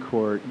Clinton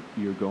court,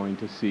 you're going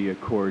to see a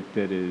court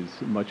that is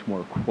much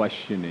more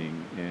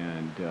questioning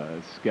and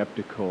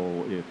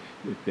skeptical if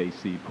they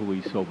see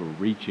police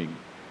overreaching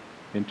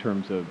in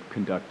terms of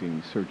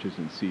conducting searches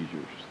and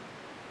seizures.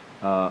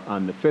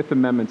 On the Fifth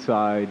Amendment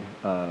side,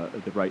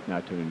 the right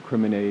not to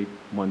incriminate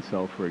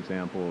oneself, for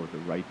example, or the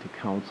right to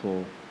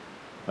counsel.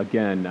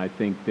 Again, I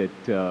think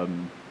that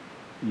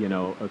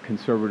a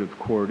conservative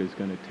court is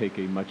going to take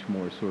a much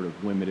more sort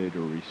of limited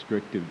or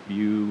restrictive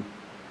view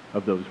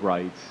of those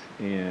rights,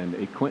 and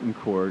a Clinton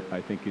court, I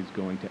think, is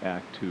going to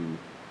act to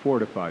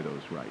fortify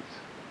those rights.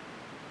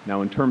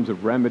 Now, in terms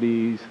of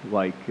remedies,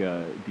 like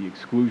the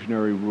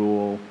exclusionary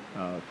rule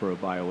for a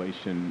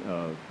violation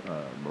of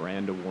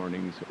Miranda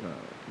warnings or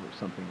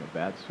something of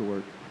that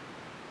sort,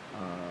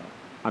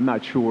 I'm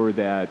not sure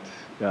that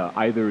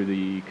either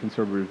the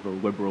conservatives or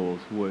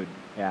liberals would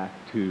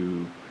act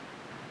to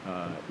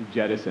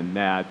jettison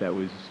that. That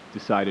was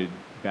decided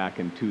back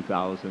in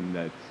 2000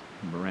 that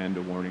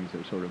Miranda warnings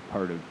are sort of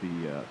part of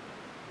the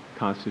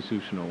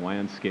constitutional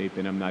landscape,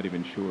 and I'm not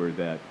even sure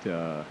that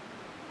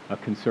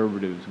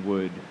conservatives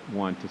would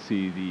want to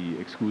see the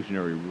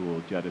exclusionary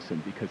rule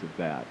jettisoned because of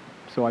that.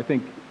 So I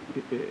think,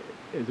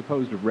 as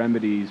opposed to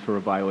remedies for a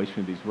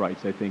violation of these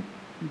rights, I think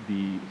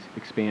the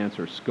expanse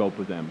or scope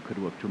of them could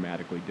look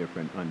dramatically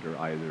different under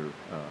either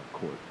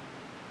court.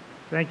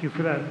 Thank you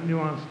for that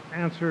nuanced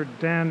answer.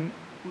 Dan,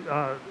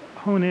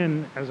 hone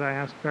in, as I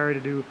asked Barry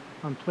to do,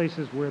 on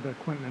places where the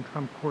Clinton and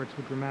Trump courts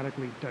would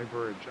dramatically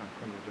diverge on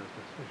criminal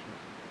justice issues.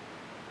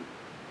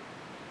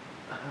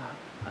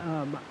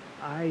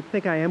 I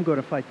think I am going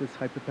to fight this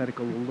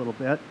hypothetical a little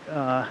bit.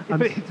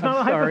 It's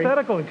not sorry.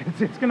 hypothetical.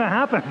 It's going to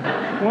happen.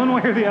 One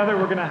way or the other,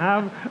 we're going to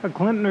have a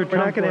Clinton or Trump.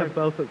 We're not going to have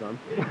both of them.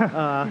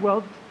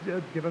 Well,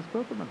 give us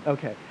both of them.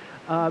 Okay.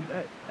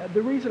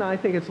 The reason I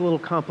think it's a little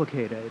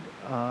complicated,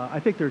 I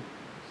think there are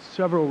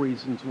several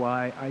reasons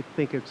why I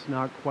think it's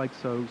not quite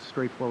so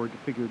straightforward to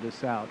figure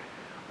this out.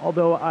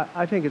 Although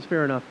I think it's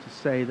fair enough to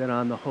say that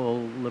on the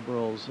whole,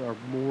 liberals are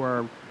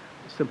more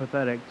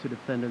sympathetic to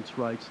defendants'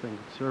 rights than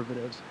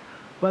conservatives.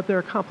 But there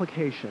are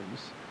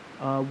complications,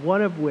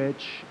 one of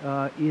which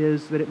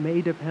is that it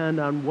may depend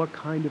on what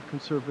kind of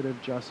conservative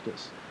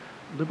justice.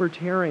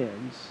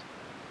 Libertarians,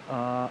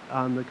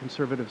 on the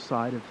conservative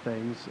side of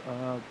things,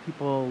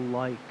 people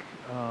like,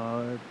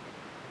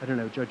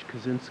 Judge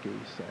Kaczynski,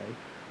 say,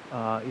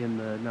 in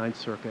the Ninth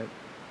Circuit,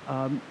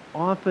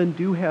 often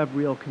do have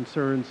real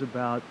concerns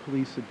about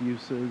police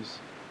abuses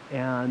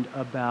and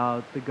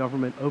about the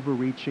government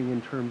overreaching in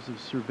terms of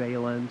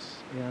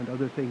surveillance and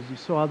other things. You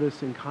saw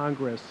this in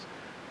Congress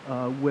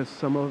with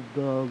some of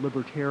the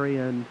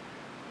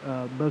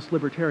most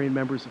libertarian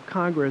members of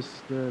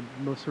Congress, the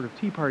most sort of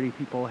Tea Party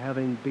people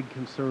having big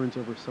concerns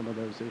over some of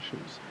those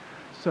issues.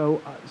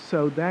 So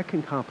that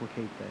can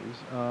complicate things.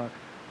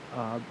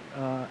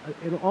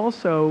 And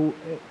also,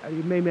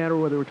 it may matter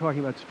whether we're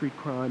talking about street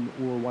crime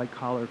or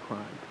white-collar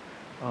crime,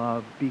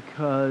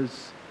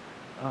 because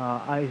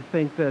I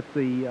think that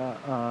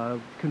the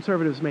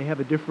conservatives may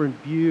have a different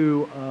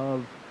view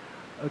of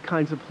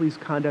kinds of police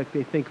conduct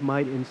they think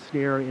might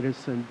ensnare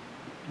innocent,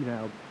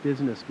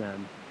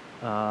 businessmen,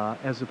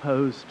 as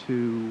opposed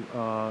to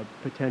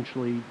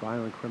potentially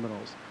violent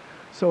criminals.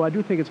 So I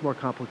do think it's more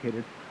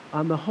complicated.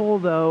 On the whole,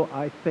 though,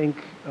 I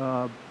think,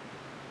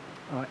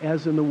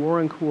 as in the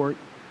Warren Court,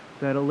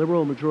 that a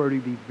liberal majority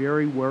would be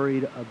very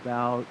worried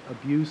about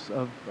abuse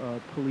of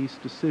police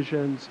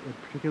decisions,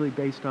 particularly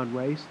based on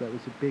race. That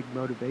was a big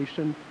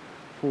motivation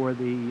for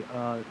the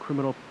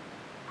criminal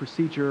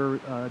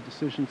procedure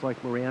decisions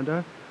like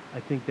Miranda.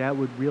 I think that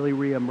would really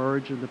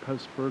reemerge in the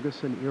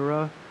post-Ferguson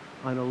era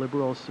on a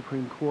liberal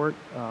Supreme Court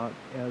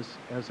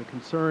as a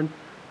concern.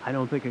 I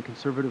don't think a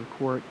conservative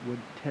court would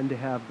tend to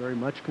have very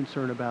much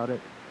concern about it.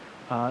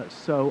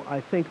 So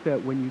I think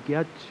that when you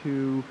get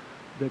to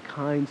the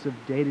kinds of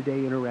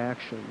day-to-day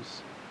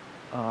interactions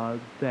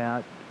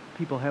that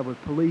people have with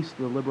police,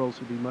 the liberals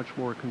would be much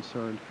more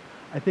concerned.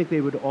 I think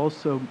they would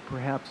also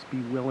perhaps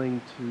be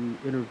willing to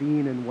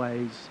intervene in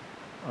ways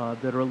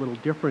that are a little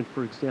different,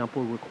 for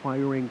example,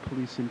 requiring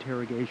police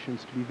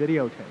interrogations to be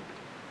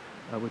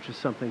videotaped, which is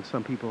something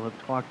some people have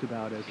talked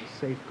about as a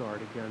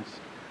safeguard against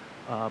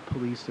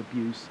police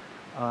abuse.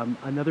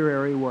 Another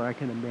area where I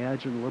can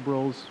imagine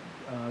liberals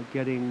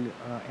getting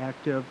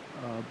active,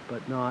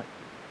 but not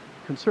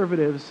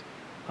conservatives,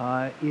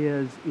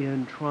 is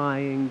in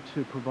trying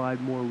to provide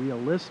more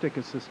realistic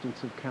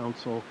assistance of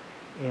counsel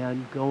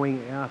and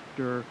going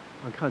after,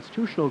 on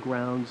constitutional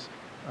grounds,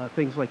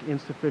 things like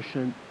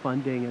insufficient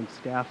funding and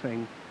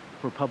staffing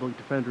for public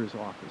defenders'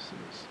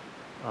 offices.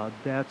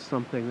 That's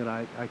something that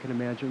I can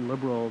imagine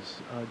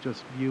liberals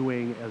just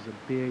viewing as a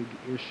big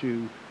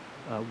issue,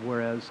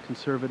 whereas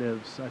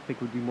conservatives, I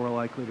think, would be more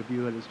likely to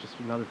view it as just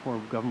another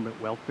form of government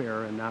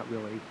welfare and not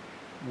really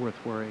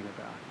worth worrying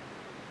about.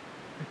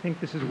 I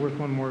think this is worth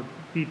one more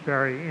beat,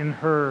 Barry. In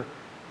her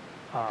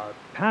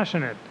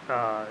passionate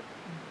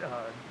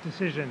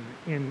decision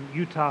in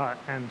Utah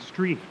and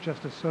Streiff,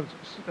 Justice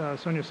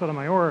Sonia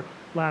Sotomayor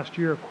last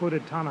year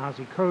quoted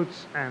Ta-Nehisi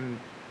Coates and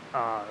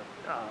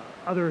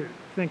other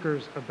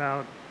thinkers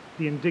about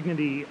the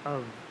indignity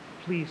of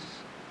police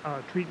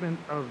treatment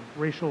of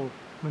racial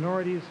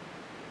minorities.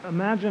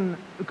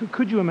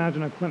 Could you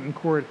imagine a Clinton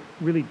court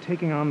really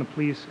taking on the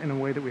police in a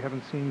way that we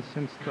haven't seen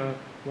since the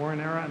Warren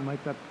era, and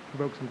might that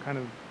provoke some kind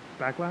of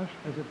backlash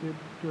as it did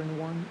during the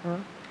Warren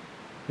era?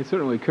 It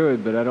certainly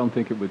could, but I don't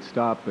think it would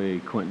stop a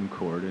Clinton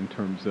court in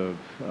terms of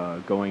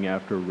going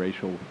after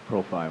racial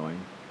profiling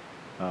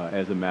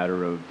as a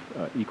matter of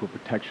equal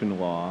protection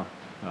law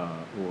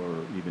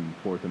or even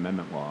Fourth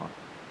Amendment law.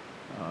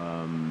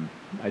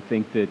 I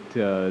think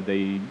that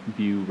they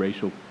view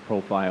racial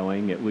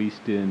profiling, at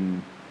least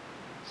in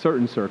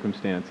certain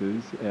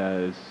circumstances,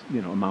 as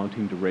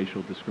amounting to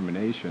racial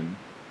discrimination,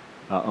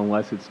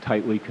 unless it's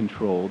tightly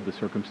controlled. The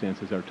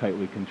circumstances are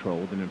tightly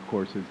controlled, and of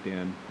course, as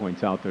Dan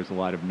points out, there's a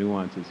lot of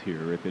nuances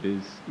here. If it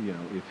is,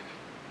 if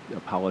a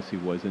policy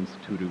was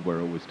instituted where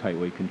it was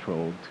tightly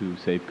controlled to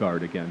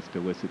safeguard against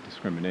illicit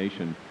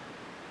discrimination,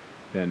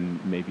 then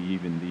maybe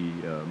even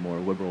the more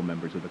liberal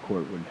members of the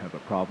court wouldn't have a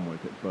problem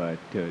with it. But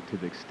to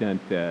the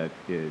extent that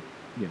it,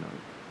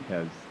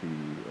 has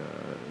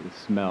the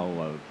smell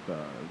of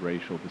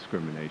racial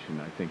discrimination,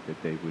 I think that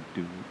they would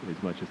do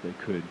as much as they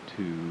could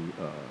to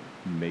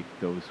make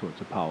those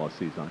sorts of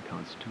policies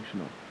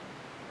unconstitutional.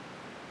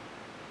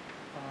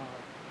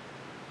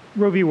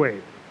 Roe v.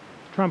 Wade,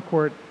 Trump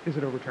court, is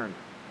it overturned?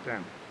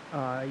 Dan?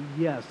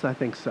 Yes, I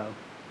think so.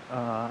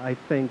 I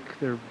think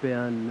there's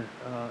been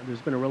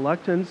a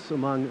reluctance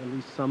among at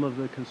least some of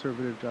the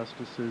conservative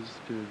justices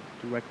to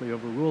directly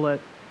overrule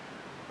it.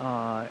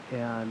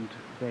 And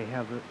they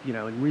have,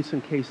 in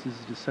recent cases,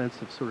 dissents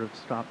have sort of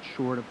stopped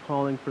short of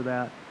calling for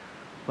that.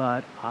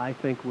 But I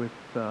think with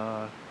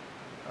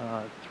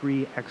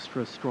 3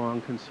 extra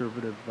strong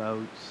conservative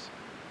votes,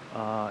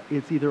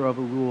 it's either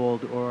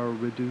overruled or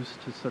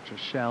reduced to such a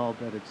shell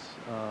that it's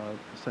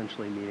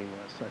essentially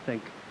meaningless.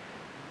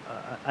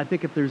 I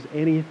think if there's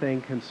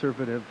anything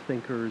conservative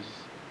thinkers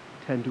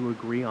tend to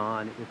agree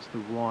on, it's the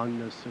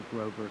wrongness of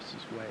Roe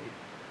versus Wade.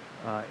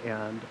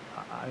 And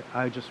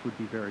I just would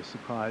be very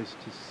surprised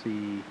to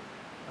see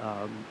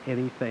at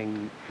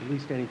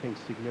least anything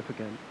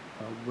significant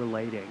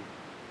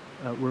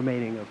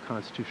remaining of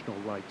constitutional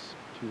rights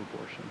to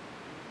abortion.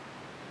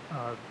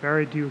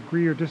 Barry, do you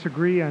agree or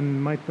disagree,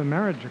 and might the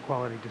marriage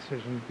equality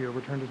decision be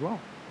overturned as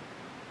well?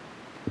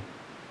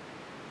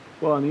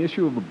 Well, on the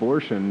issue of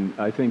abortion,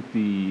 I think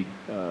the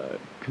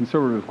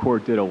conservative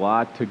court did a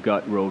lot to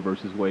gut Roe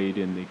versus Wade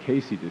in the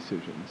Casey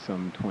decision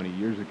some 20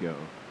 years ago,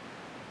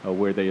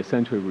 where they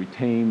essentially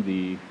retained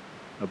the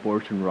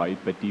abortion right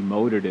but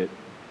demoted it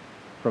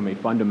from a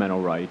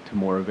fundamental right to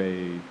more of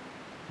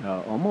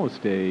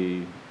almost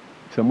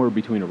somewhere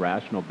between a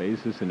rational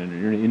basis and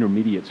an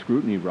intermediate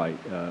scrutiny right,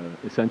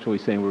 essentially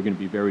saying we're going to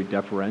be very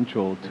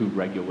deferential to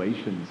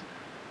regulations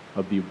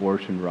of the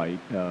abortion right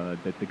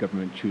that the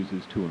government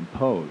chooses to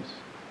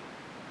impose.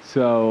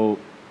 So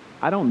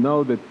I don't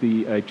know that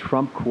a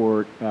Trump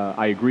court,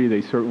 I agree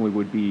they certainly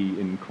would be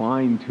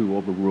inclined to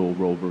overrule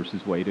Roe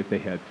versus Wade if they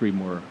had 3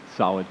 more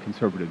solid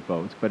conservative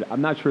votes, but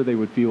I'm not sure they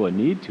would feel a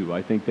need to.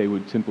 I think they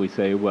would simply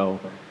say, well,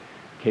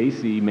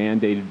 Casey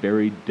mandated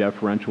very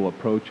deferential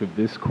approach of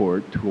this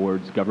court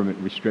towards government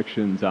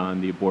restrictions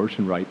on the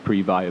abortion right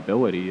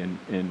pre-viability,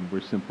 and we're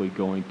simply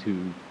going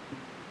to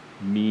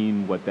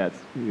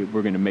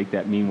we're going to make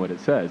that mean what it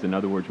says. In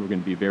other words, we're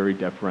going to be very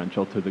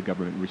deferential to the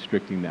government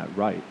restricting that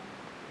right.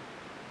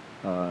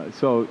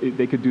 So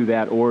they could do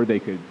that, or they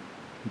could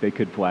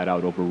flat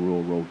out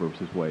overrule Roe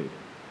versus Wade.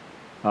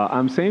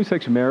 On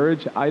same-sex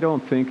marriage, I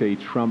don't think a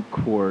Trump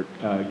court,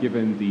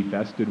 given the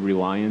vested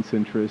reliance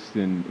interest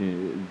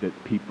in that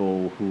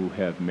people who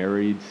have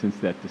married since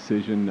that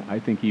decision, I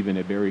think even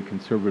a very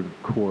conservative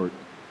court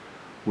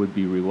would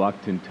be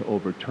reluctant to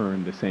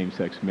overturn the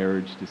same-sex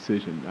marriage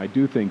decision. I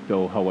do think,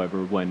 though,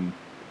 however, when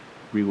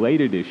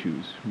related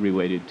issues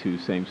related to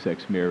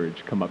same-sex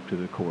marriage come up to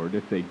the court,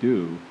 if they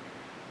do,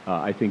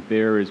 I think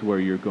there is where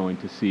you're going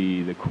to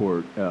see the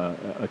court,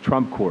 a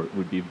Trump court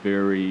would be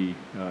very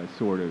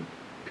sort of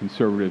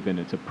conservative in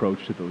its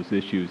approach to those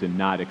issues and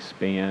not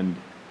expand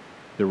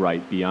the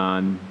right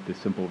beyond the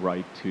simple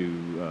right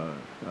to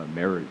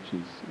marriage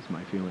is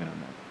my feeling on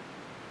that.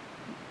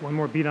 One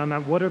more beat on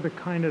that. What are the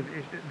kind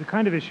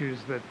of issues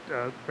that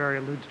Barry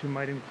alludes to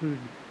might include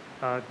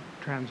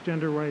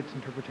transgender rights,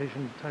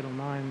 interpretation of Title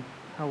IX?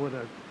 How would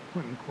a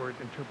Clinton court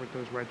interpret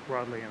those rights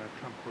broadly and a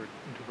Trump court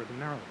interpret them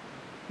narrowly?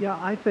 Yeah,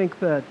 I think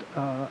that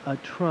a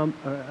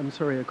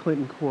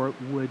Clinton court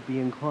would be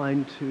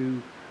inclined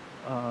to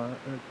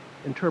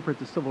interpret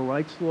the civil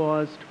rights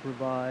laws to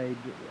provide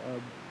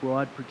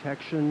broad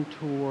protection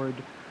toward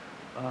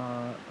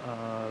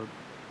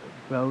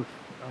both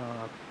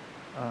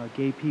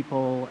gay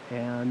people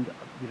and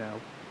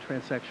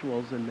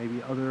transsexuals and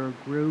maybe other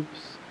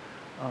groups.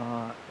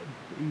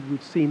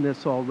 We've seen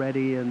this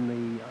already in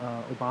the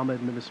Obama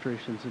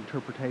administration's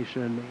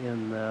interpretation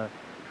in the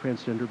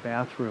transgender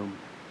bathroom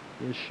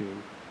issue.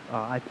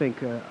 I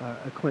think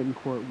a Clinton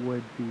court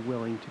would be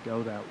willing to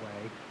go that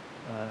way.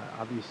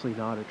 Obviously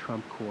not a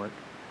Trump court.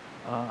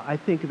 I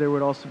think there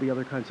would also be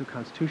other kinds of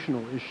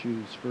constitutional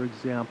issues. For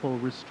example,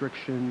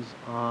 restrictions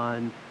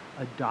on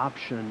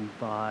adoption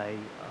by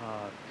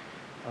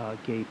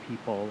gay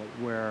people,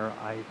 where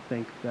I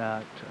think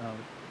that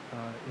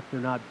if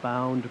they're not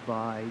bound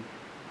by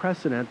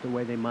precedent the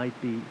way they might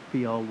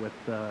feel with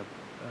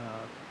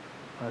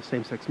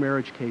same-sex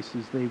marriage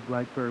cases, they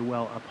might very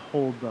well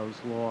uphold those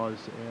laws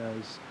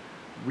as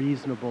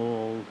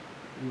reasonable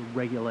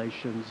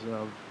regulations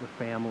of the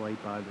family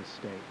by the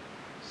state.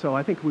 So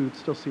I think we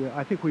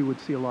would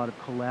see a lot of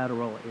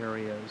collateral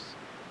areas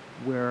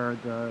where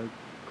the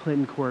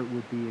Clinton court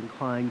would be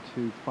inclined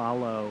to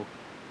follow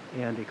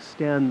and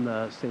extend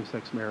the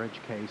same-sex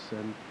marriage case,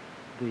 and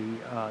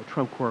the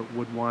Trump court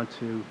would want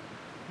to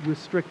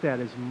restrict that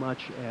as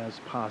much as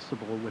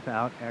possible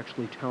without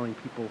actually telling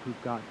people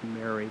who've gotten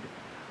married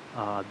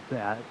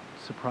that,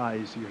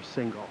 surprise, you're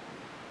single.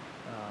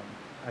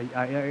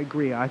 I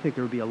agree. I think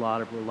there would be a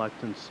lot of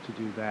reluctance to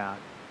do that.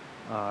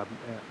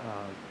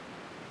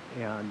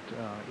 And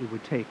it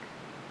would take,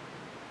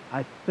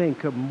 I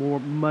think, a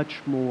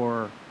much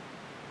more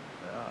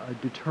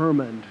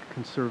determined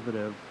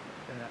conservative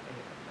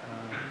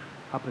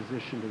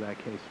opposition to that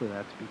case for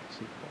that to be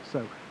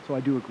conceivable. So I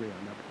do agree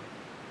on that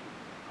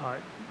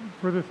point.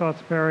 Further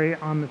thoughts, Barry,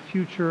 on the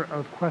future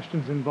of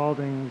questions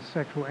involving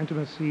sexual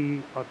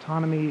intimacy,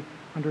 autonomy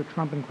under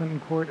Trump and Clinton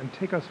court, and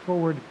take us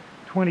forward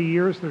 20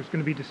 years. There's going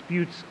to be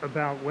disputes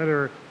about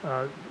whether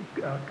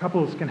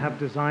couples can have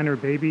designer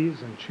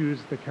babies and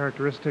choose the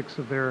characteristics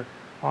of their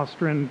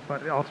offspring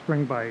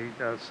by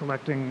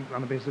selecting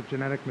on the basis of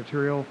genetic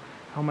material.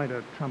 How might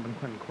a Trump and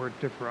Clinton court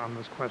differ on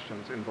those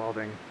questions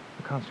involving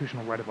the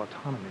constitutional right of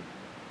autonomy?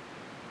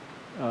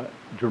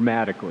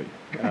 Dramatically,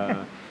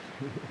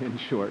 in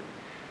short.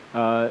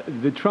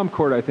 The Trump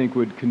court, I think,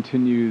 would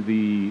continue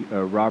the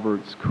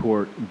Roberts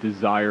court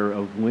desire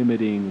of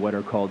limiting what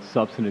are called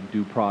substantive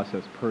due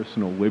process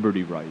personal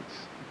liberty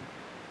rights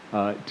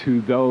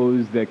to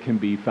those that can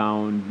be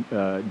found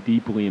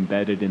deeply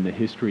embedded in the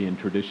history and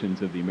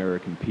traditions of the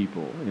American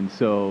people. And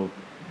so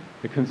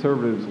the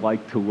conservatives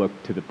like to look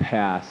to the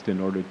past in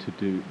order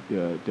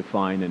to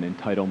define an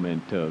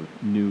entitlement of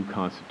new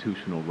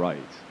constitutional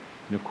rights.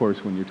 And of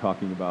course, when you're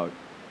talking about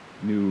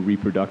new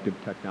reproductive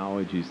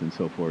technologies and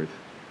so forth,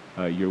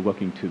 you're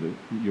looking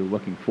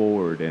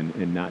forward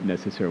and not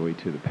necessarily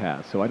to the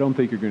past. So I don't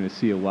think you're going to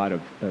see a lot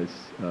of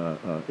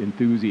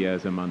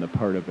enthusiasm on the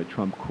part of a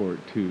Trump court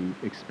to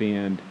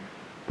expand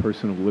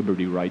personal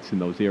liberty rights in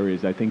those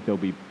areas. I think they'll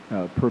be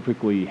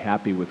perfectly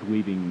happy with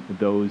leaving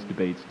those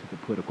debates to the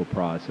political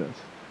process.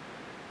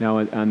 Now,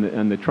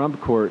 on the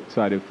Trump court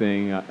side of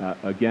thing,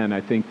 again,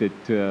 I think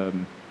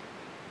that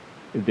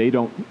they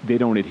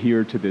don't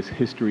adhere to this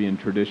history and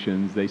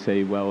traditions. They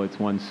say, well, it's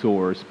one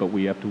source, but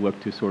we have to look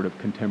to sort of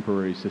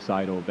contemporary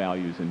societal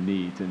values and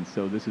needs. And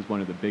so this is one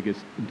of the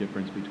biggest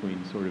difference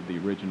between sort of the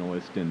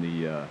originalist and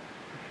the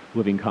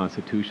living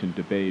Constitution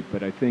debate.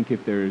 But I think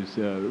if there's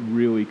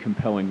really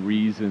compelling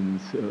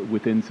reasons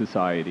within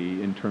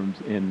society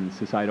and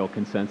societal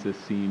consensus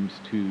seems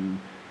to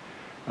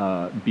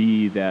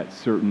be that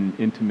certain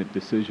intimate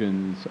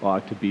decisions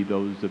ought to be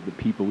those of the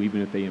people,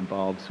 even if they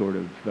involve sort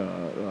of,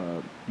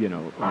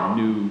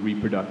 new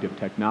reproductive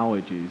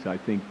technologies. I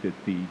think that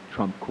the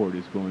Clinton court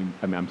is going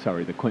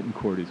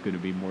to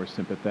be more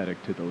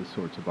sympathetic to those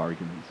sorts of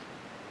arguments.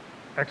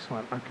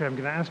 Excellent. Okay, I'm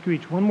going to ask you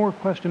each one more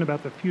question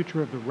about the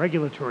future of the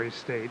regulatory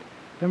state.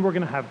 Then we're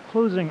going to have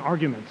closing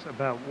arguments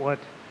about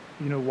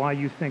why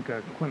you think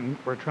a Clinton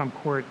or Trump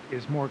court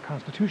is more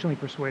constitutionally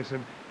persuasive.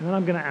 And then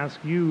I'm going to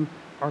ask you,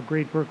 our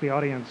great Berkeley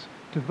audience,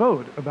 to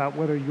vote about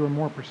whether you're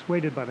more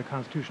persuaded by the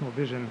constitutional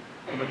vision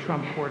of a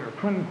Trump court or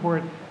Clinton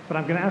court. But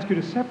I'm going to ask you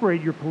to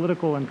separate your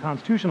political and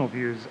constitutional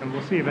views, and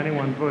we'll see if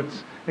anyone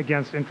votes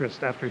against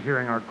interest after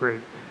hearing our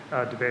great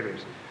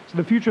debaters. So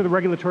the future of the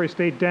regulatory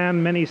state,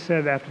 Dan, many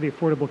said after the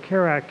Affordable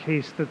Care Act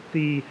case that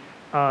the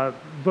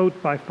vote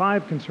by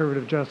 5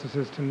 conservative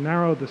justices to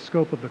narrow the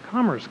scope of the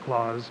Commerce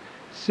Clause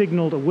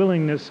signaled a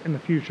willingness in the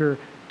future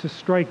to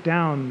strike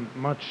down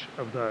much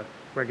of the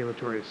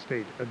regulatory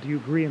state. Do you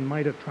agree, and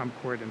might a Trump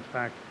court, in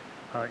fact,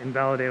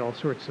 invalidate all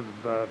sorts of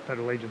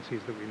federal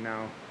agencies that we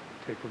now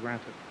take for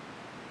granted?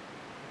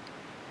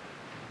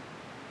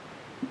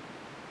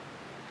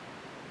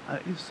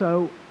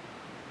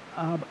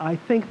 I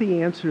think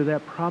the answer to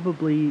that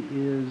probably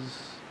is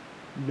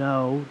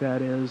no.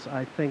 That is,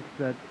 I think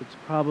that it's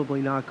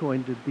probably not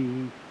going to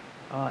be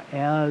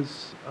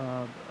as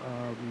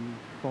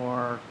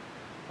far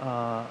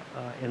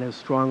and as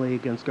strongly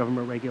against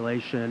government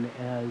regulation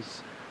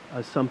as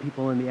some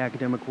people in the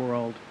academic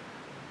world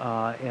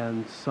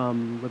and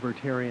some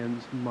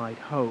libertarians might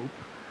hope,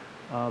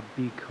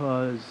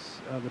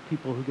 because the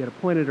people who get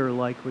appointed are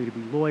likely to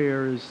be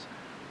lawyers.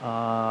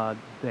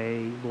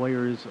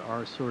 Lawyers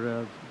are sort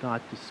of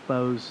not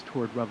disposed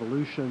toward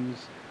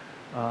revolutions,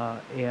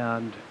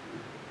 and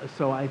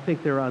so I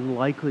think they're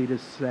unlikely to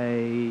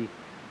say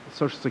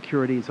Social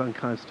Security is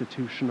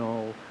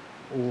unconstitutional,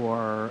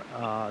 or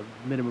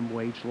minimum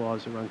wage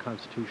laws are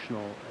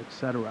unconstitutional,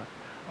 etc.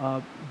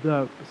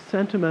 The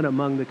sentiment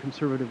among the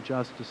conservative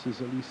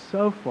justices, at least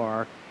so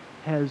far,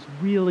 has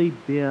really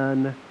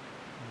been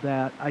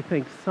that I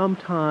think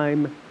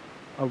sometime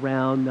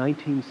around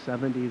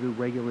 1970 the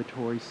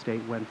regulatory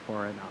state went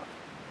far enough.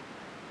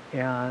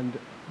 And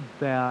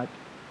that,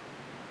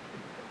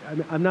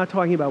 I'm not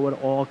talking about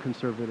what all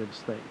conservatives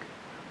think,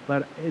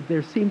 but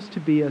there seems to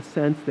be a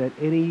sense that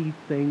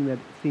anything that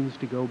seems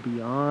to go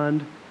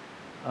beyond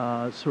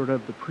sort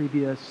of the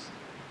previous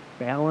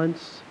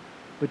balance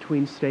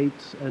between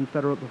states and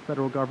the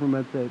federal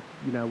government that,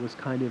 you know, was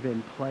kind of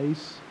in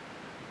place,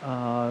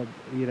 40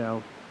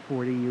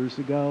 years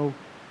ago,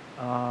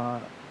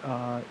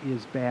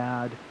 is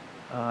bad.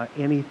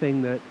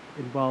 Anything that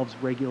involves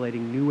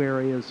regulating new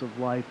areas of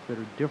life that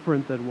are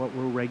different than what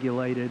were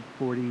regulated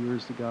 40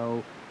 years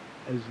ago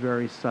is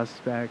very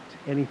suspect.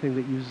 Anything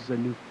that uses a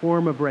new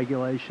form of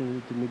regulation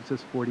that didn't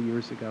exist 40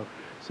 years ago.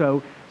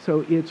 So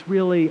it's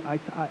really,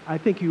 I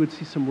think you would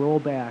see some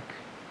rollback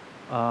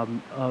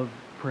of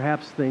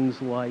perhaps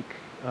things like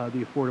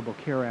the Affordable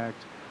Care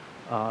Act,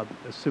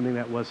 assuming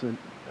that wasn't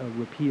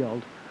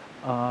repealed.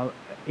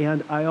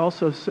 And I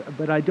also,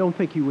 but I don't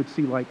think you would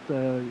see like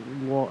the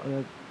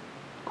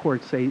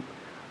court say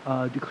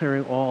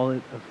declaring all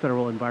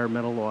federal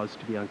environmental laws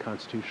to be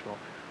unconstitutional.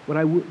 What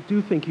I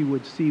do think you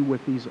would see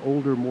with these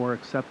older, more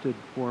accepted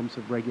forms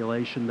of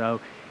regulation,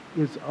 though,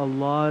 is a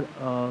lot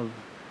of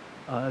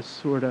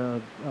sort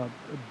of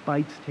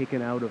bites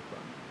taken out of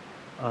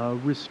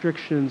them.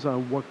 Restrictions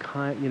on what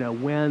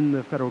kind, when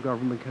the federal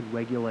government can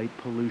regulate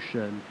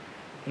pollution,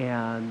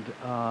 and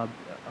a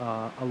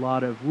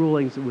lot of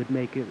rulings that would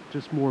make it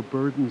just more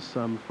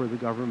burdensome for the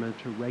government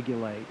to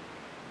regulate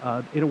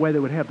in a way that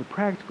would have the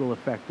practical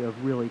effect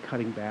of really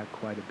cutting back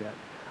quite a bit.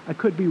 I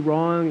could be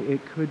wrong.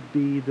 It could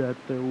be that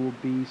there will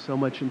be so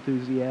much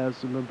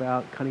enthusiasm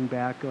about cutting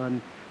back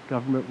on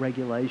government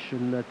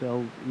regulation that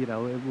they'll, it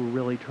will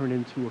really turn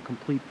into a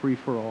complete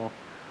free-for-all.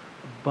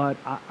 But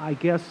I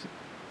guess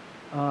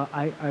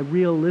I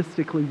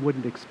realistically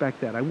wouldn't expect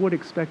that. I would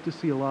expect to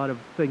see a lot of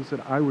things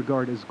that I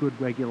regard as good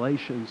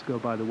regulations go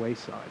by the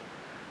wayside.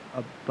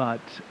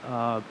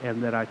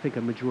 And that I think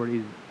a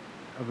majority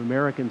of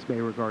Americans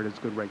may regard as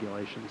good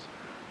regulations.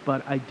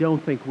 But I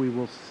don't think we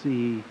will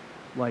see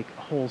like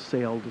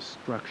wholesale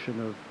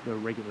destruction of the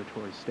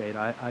regulatory state.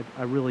 I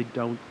really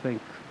don't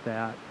think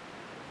that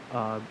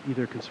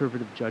either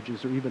conservative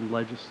judges or even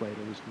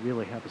legislators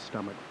really have a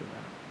stomach for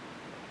that.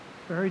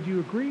 Barry, do you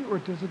agree, or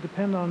does it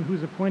depend on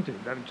who's appointed?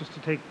 Just to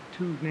take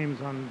two names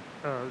on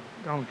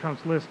Donald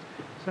Trump's list,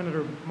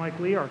 Senator Mike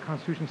Lee, our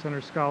Constitution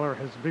Center scholar,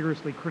 has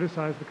vigorously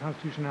criticized the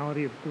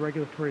constitutionality of the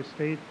regulatory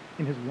state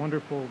in his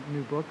wonderful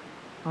new book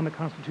on the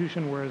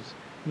Constitution, whereas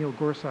Neil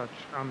Gorsuch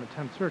on the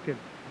 10th Circuit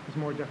is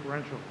more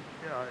deferential.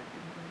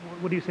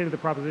 What do you say to the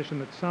proposition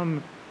that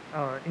some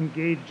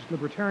engaged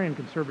libertarian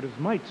conservatives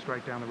might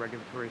strike down the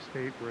regulatory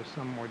state, whereas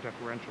some more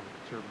deferential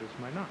conservatives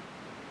might not?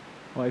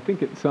 Well, I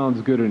think it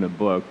sounds good in a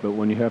book, but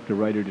when you have to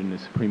write it in a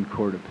Supreme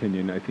Court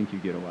opinion, I think you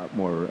get a lot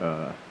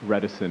more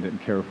reticent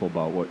and careful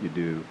about what you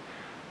do.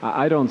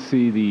 I don't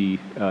see the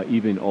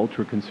even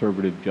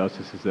ultra-conservative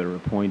justices that are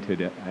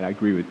appointed, I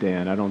agree with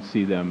Dan, I don't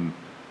see them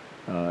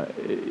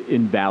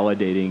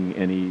invalidating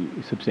any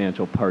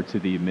substantial parts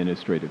of the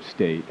administrative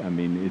state. I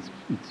mean,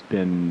 it's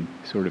been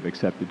sort of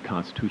accepted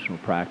constitutional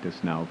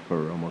practice now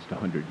for almost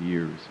 100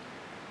 years.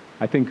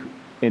 I think,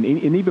 and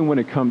even when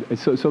it comes,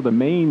 so the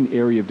main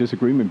area of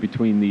disagreement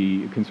between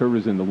the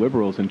conservatives and the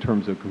liberals in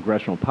terms of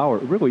congressional power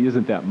really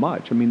isn't that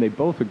much. I mean, they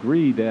both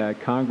agree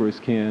that Congress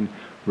can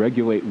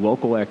regulate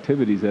local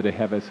activities that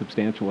have a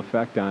substantial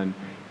effect on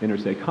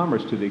interstate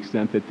commerce to the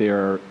extent that they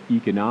are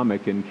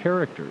economic in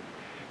character.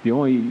 The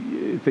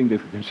only thing that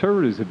the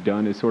conservatives have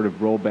done is sort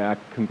of roll back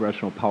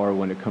congressional power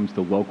when it comes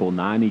to local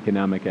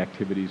non-economic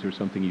activities or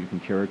something you can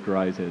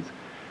characterize as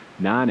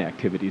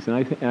non-activities. And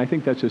I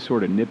think that's just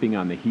sort of nipping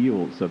on the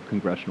heels of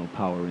congressional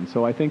power. And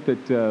so I think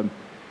that,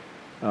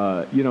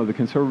 the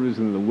conservatives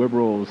and the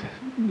liberals,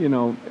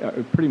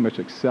 pretty much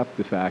accept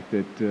the fact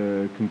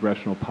that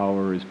congressional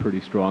power is pretty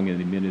strong in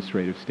the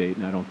administrative state,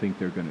 and I don't think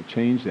they're going to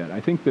change that.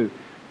 I think that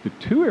the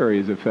two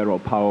areas of federal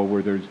power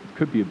where there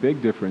could be a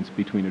big difference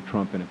between a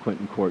Trump and a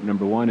Clinton court,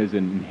 number one is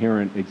an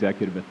inherent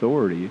executive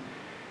authority,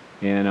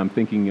 and I'm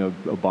thinking of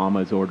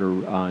Obama's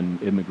order on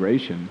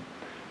immigration,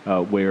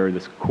 where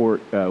this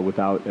court,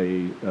 without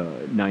a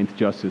ninth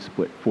justice,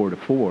 split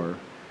 4-4.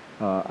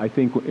 I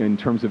think in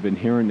terms of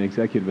inherent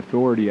executive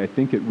authority, I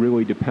think it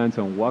really depends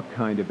on what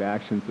kind of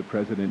actions the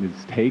president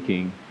is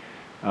taking.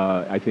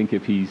 I think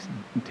if he's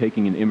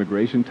taking an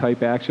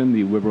immigration-type action,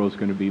 the liberals are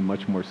going to be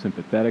much more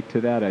sympathetic to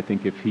that. I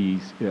think if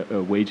he's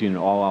waging an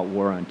all-out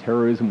war on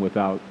terrorism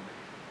without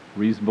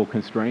reasonable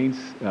constraints,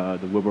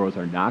 the liberals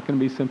are not going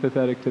to be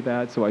sympathetic to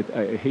that. So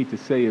I hate to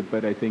say it,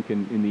 but I think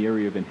in the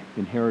area of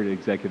inherent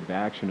executive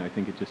action, I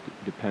think it just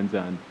depends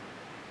on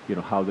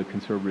how the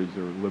conservatives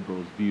or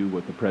liberals view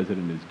what the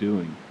president is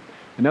doing.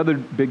 Another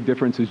big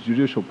difference is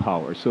judicial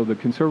power. So the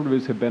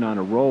conservatives have been on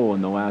a roll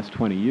in the last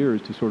 20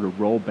 years to sort of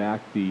roll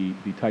back the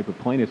type of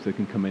plaintiffs that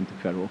can come into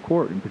federal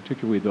court, and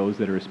particularly those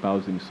that are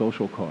espousing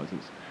social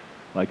causes,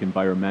 like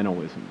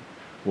environmentalism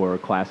or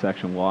class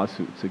action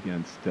lawsuits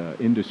against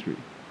industry.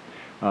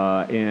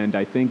 And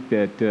I think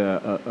that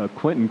a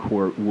Clinton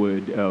court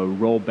would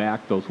roll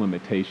back those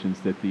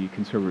limitations that the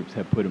conservatives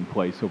have put in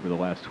place over the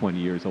last 20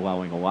 years,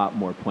 allowing a lot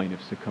more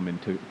plaintiffs to come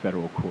into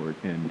federal court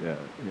and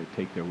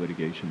take their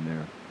litigation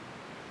there.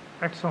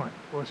 Excellent.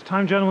 Well, it's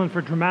time, gentlemen,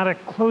 for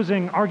dramatic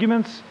closing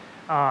arguments.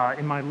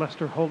 In my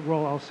Lester Holt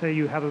role, I'll say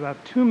you have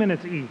about 2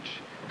 minutes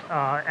each.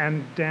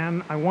 And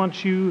Dan, I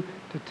want you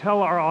to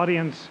tell our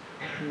audience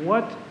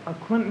what a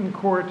Clinton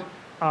court,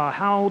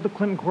 how the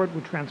Clinton court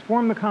would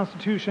transform the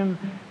Constitution,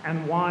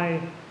 and why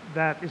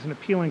that is an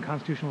appealing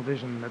constitutional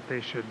vision that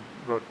they should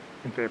vote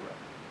in favor of.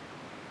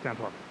 Dan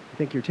Torp. I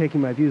think you're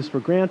taking my views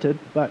for granted,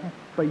 but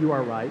you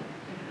are right.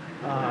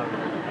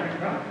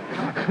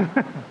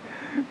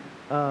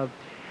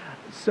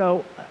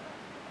 So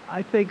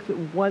I think that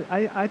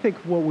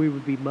what we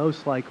would be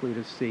most likely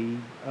to see,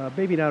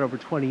 maybe not over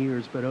 20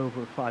 years, but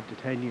over 5 to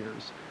 10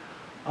 years,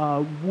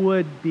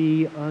 would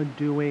be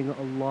undoing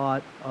a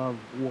lot of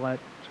what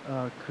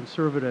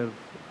conservative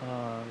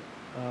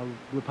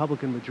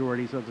Republican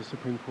majorities of the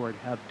Supreme Court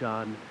have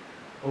done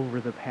over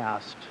the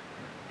past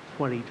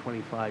 20,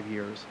 25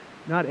 years.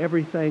 Not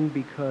everything,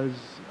 because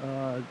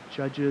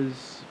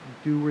judges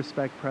do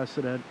respect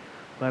precedent,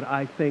 but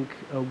I think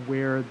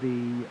where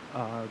the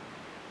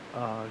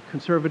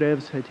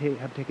conservatives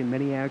have taken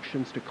many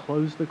actions to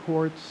close the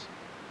courts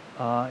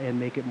and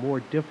make it more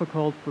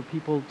difficult for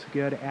people to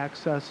get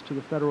access to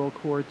the federal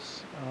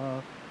courts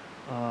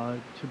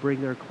to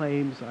bring their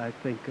claims. I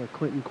think a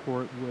Clinton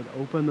court would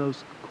open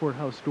those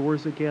courthouse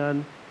doors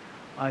again.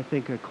 I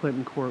think a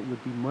Clinton court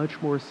would be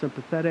much more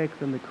sympathetic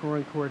than the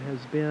current court has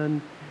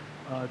been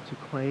to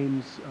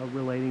claims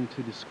relating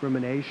to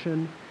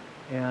discrimination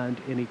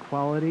and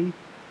inequality.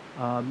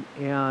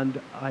 And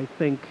I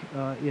think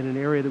in an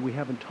area that we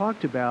haven't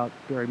talked about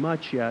very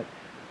much yet,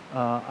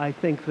 I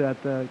think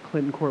that the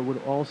Clinton court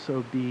would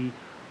also be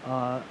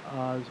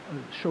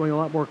showing a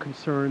lot more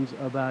concerns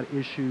about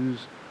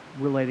issues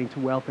relating to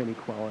wealth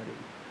inequality.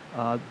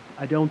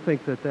 I don't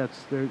think that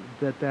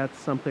that's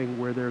something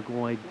where they're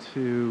going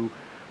to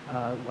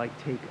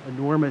take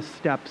enormous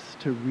steps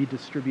to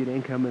redistribute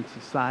income in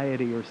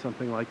society or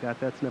something like that.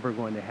 That's never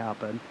going to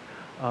happen.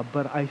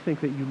 But I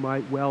think that you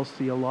might well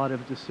see a lot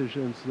of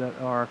decisions that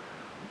are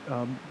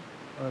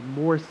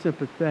more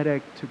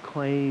sympathetic to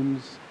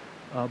claims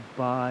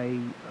by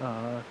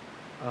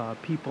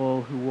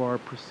people who are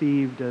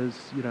perceived as,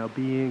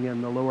 being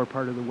in the lower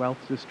part of the wealth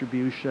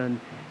distribution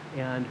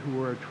and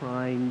who are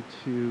trying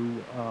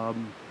to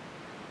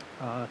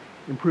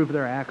improve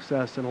their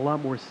access, and a lot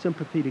more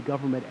sympathy to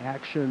government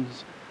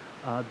actions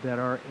that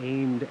are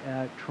aimed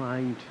at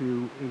trying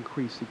to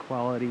increase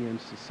equality in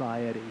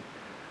society.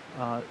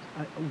 I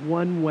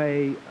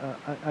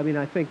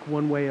think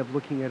one way of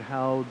looking at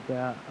how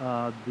the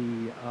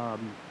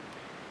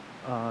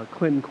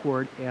Clinton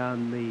court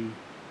and the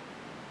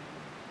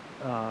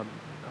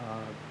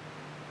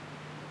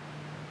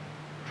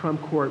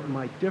Trump court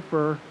might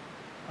differ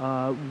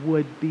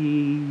would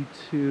be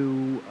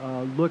to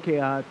look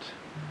at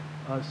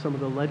some of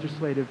the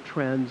legislative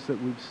trends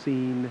that we've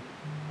seen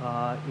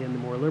in the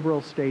more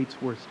liberal states,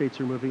 where states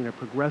are moving in a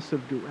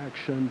progressive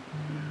direction.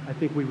 I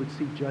think we would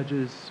see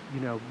judges,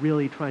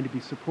 really trying to be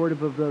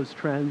supportive of those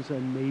trends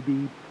and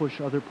maybe push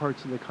other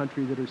parts of the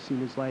country that are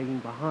seen as lagging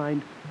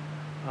behind.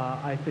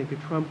 I think a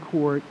Trump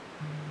court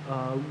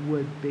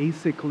would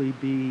basically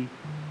be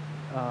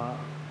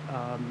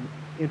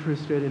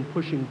interested in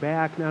pushing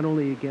back not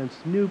only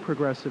against new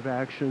progressive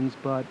actions,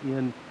 but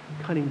in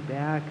cutting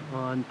back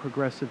on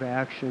progressive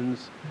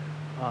actions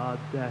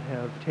that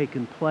have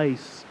taken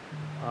place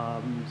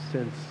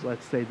since,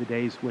 let's say, the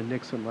days when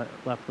Nixon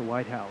left the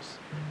White House,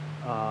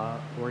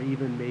 or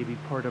even maybe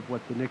part of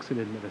what the Nixon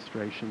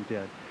administration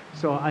did.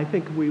 So I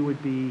think we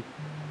would be,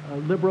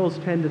 liberals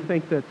tend to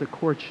think that the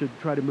court should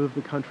try to move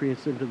the country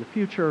into the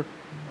future,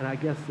 and I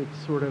guess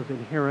it's sort of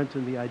inherent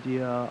in the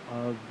idea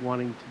of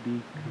wanting to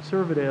be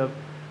conservative,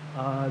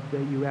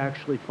 that you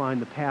actually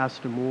find the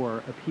past a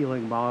more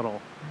appealing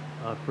model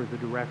for the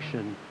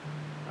direction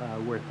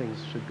where things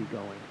should be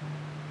going.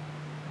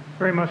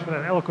 Very much for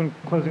that eloquent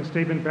closing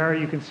statement,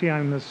 Barry. You can see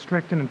I'm as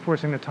strict in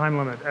enforcing the time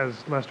limit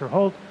as Lester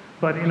Holt,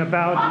 but in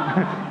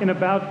about, in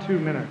about 2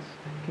 minutes,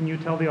 can you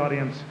tell the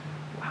audience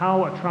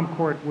how a Trump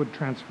court would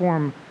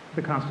transform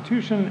the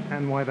Constitution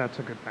and why that's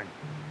a good thing?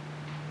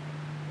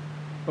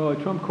 Well, a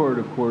Trump court,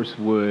 of course,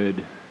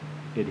 would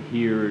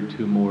adhere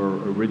to more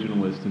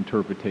originalist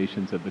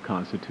interpretations of the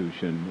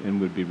Constitution and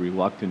would be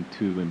reluctant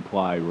to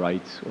imply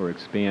rights or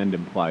expand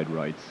implied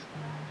rights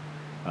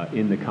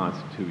in the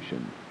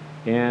Constitution,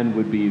 and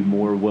would be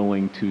more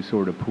willing to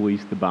sort of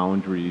police the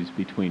boundaries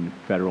between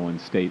federal and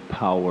state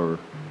power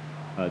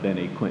than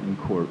a Clinton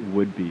court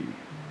would be.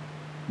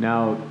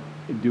 Now,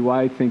 do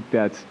I think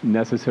that's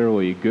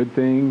necessarily a good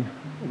thing?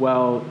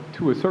 Well,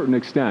 to a certain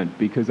extent,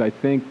 because I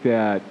think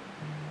that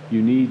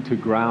you need to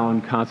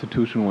ground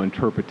constitutional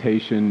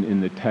interpretation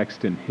in the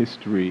text and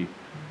history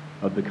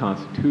of the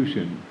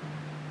Constitution.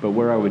 But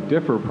where I would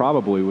differ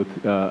probably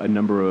with a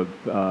number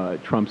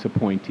of Trump's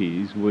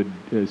appointees would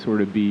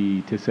sort of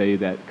be to say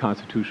that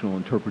constitutional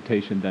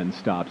interpretation then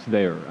stops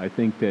there. I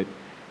think that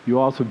you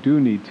also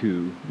do need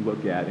to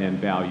look at and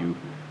value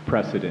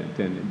precedent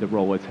and the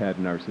role it's had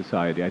in our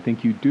society. I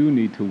think you do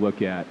need to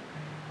look at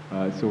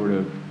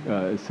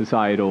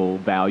societal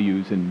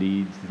values and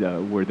needs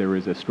where there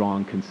is a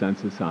strong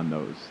consensus on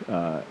those.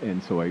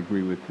 And so I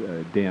agree with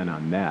Dan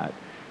on that.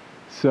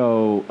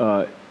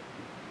 So,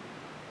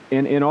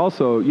 and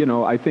also, you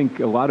know, I think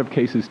a lot of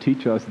cases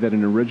teach us that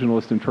an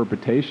originalist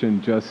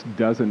interpretation just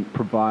doesn't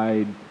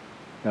provide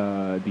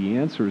the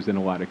answers in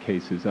a lot of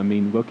cases. I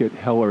mean, look at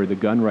Heller, the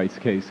gun rights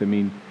case. I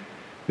mean,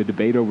 the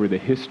debate over the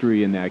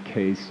history in that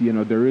case, you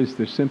know, there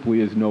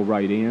simply is no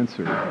right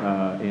answer.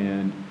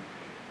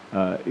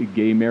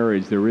 Gay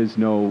marriage, there is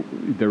no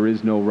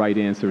right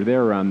answer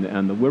there on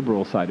the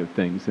liberal side of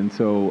things. And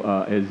so,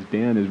 as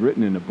Dan has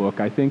written in a book,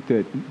 I think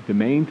that the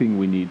main thing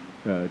we need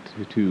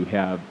to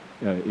have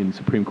in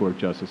Supreme Court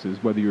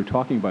justices, whether you're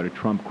talking about a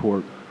Trump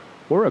court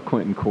or a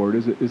Clinton court,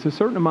 is a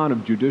certain amount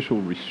of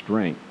judicial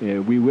restraint.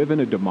 We live in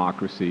a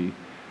democracy.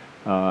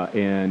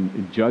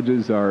 And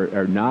judges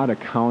are not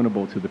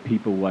accountable to the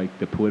people like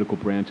the political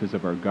branches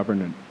of our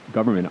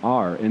government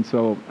are. And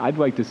so I'd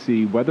like to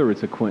see, whether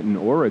it's a Clinton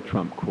or a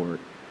Trump court,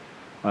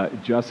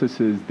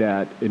 justices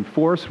that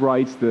enforce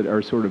rights that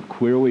are sort of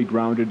clearly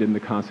grounded in the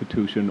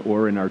Constitution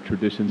or in our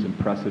traditions and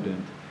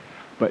precedent,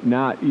 but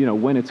not, you know,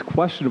 when it's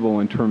questionable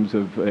in terms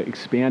of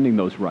expanding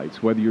those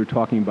rights, whether you're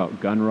talking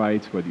about gun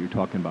rights, whether you're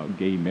talking about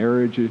gay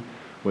marriage,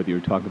 whether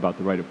you're talking about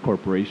the right of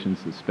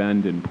corporations to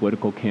spend in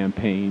political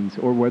campaigns,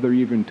 or whether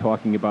you're even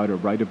talking about a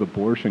right of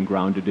abortion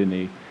grounded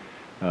in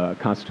a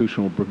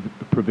constitutional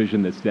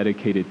provision that's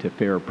dedicated to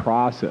fair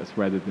process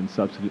rather than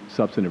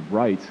substantive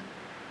rights.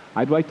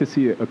 I'd like to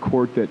see a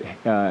court that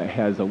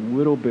has a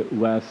little bit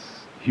less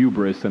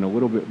hubris and a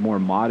little bit more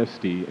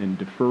modesty and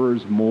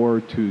defers more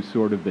to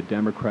sort of the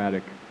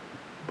democratic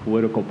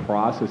political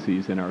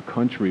processes in our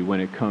country when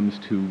it comes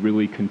to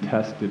really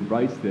contested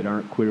rights that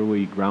aren't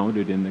clearly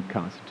grounded in the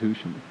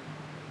Constitution.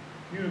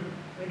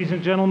 Ladies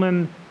and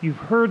gentlemen, you've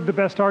heard the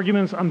best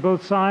arguments on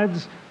both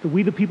sides. The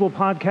We the People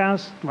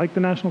podcast, like the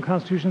National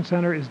Constitution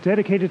Center, is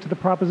dedicated to the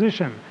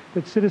proposition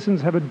that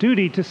citizens have a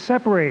duty to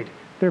separate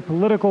their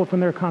political from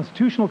their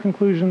constitutional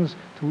conclusions,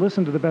 to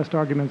listen to the best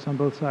arguments on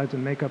both sides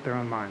and make up their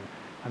own mind.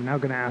 I'm now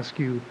going to ask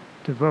you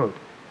to vote.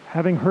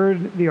 Having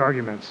heard the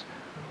arguments,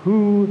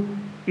 who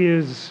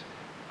is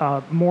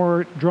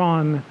more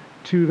drawn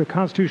to the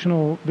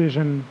constitutional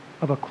vision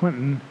of a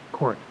Clinton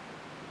court?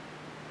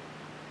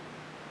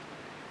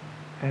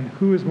 And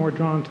who is more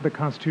drawn to the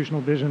constitutional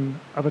vision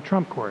of a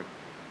Trump court?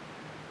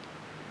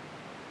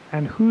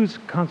 And whose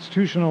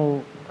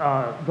constitutional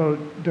vote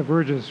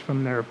diverges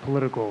from their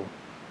political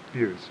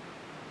views?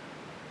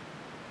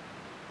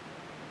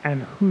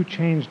 And who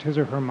changed his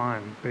or her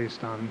mind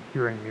based on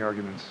hearing the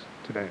arguments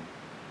today?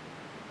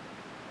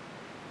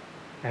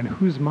 And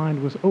whose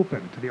mind was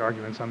open to the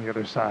arguments on the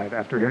other side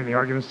after hearing the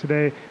arguments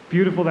today?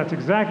 Beautiful, that's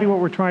exactly what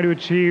we're trying to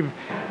achieve.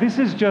 This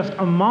is just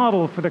a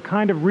model for the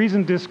kind of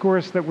reasoned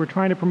discourse that we're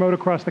trying to promote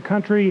across the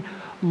country.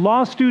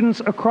 Law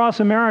students across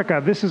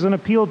America, this is an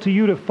appeal to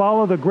you to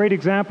follow the great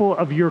example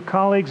of your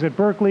colleagues at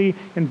Berkeley.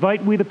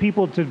 Invite We the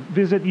People to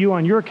visit you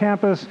on your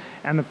campus,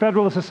 and the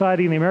Federalist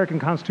Society and the American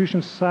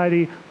Constitution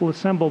Society will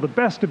assemble the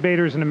best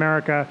debaters in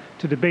America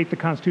to debate the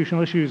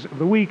constitutional issues of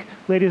the week.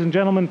 Ladies and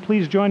gentlemen,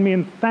 please join me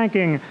in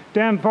thanking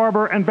Dan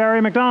Farber and Barry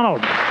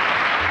McDonald.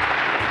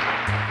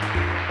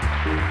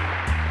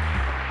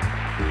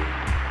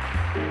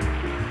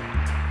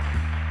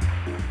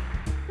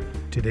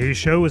 Today's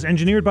show was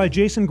engineered by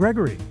Jason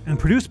Gregory and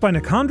produced by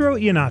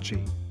Nicandro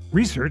Iannacci.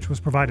 Research was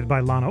provided by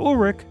Lana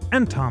Ulrich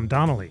and Tom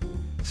Donnelly.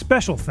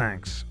 Special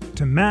thanks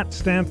to Matt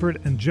Stanford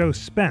and Joe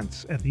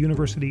Spence at the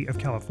University of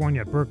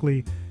California at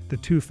Berkeley, the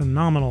two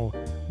phenomenal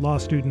law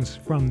students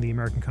from the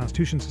American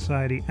Constitution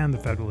Society and the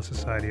Federalist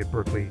Society at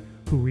Berkeley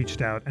who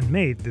reached out and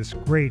made this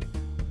great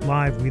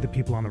live We the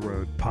People on the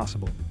Road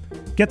possible.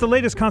 Get the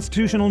latest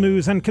constitutional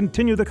news and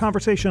continue the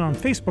conversation on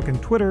Facebook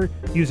and Twitter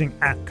using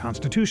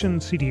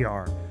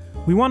 @ConstitutionCTR.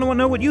 We want to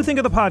know what you think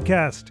of the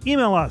podcast.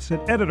 Email us at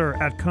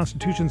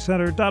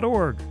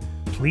editor@constitutioncenter.org.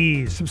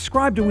 Please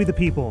subscribe to We the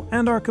People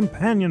and our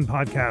companion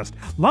podcast,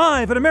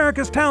 live at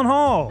America's Town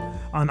Hall,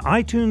 on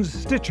iTunes,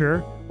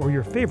 Stitcher, or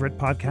your favorite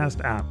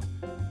podcast app.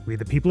 We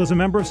the People is a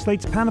member of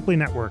Slate's Panoply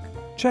Network.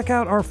 Check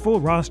out our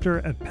full roster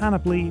at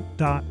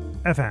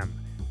panoply.fm.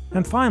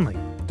 And finally,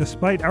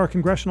 despite our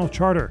congressional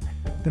charter,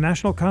 the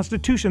National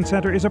Constitution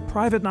Center is a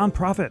private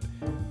nonprofit.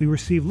 We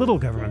receive little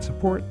government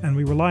support, and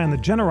we rely on the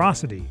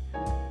generosity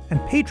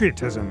and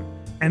patriotism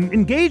and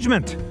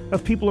engagement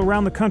of people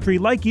around the country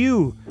like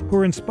you who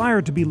are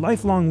inspired to be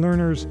lifelong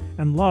learners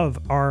and love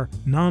our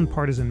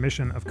nonpartisan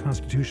mission of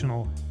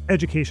constitutional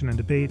education and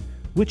debate,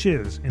 which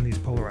is, in these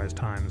polarized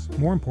times,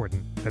 more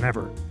important than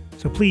ever.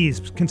 So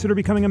please consider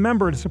becoming a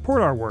member to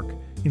support our work,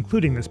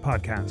 including this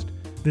podcast.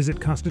 Visit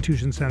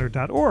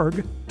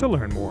constitutioncenter.org to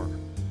learn more.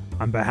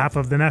 On behalf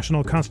of the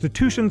National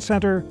Constitution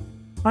Center,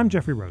 I'm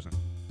Jeffrey Rosen.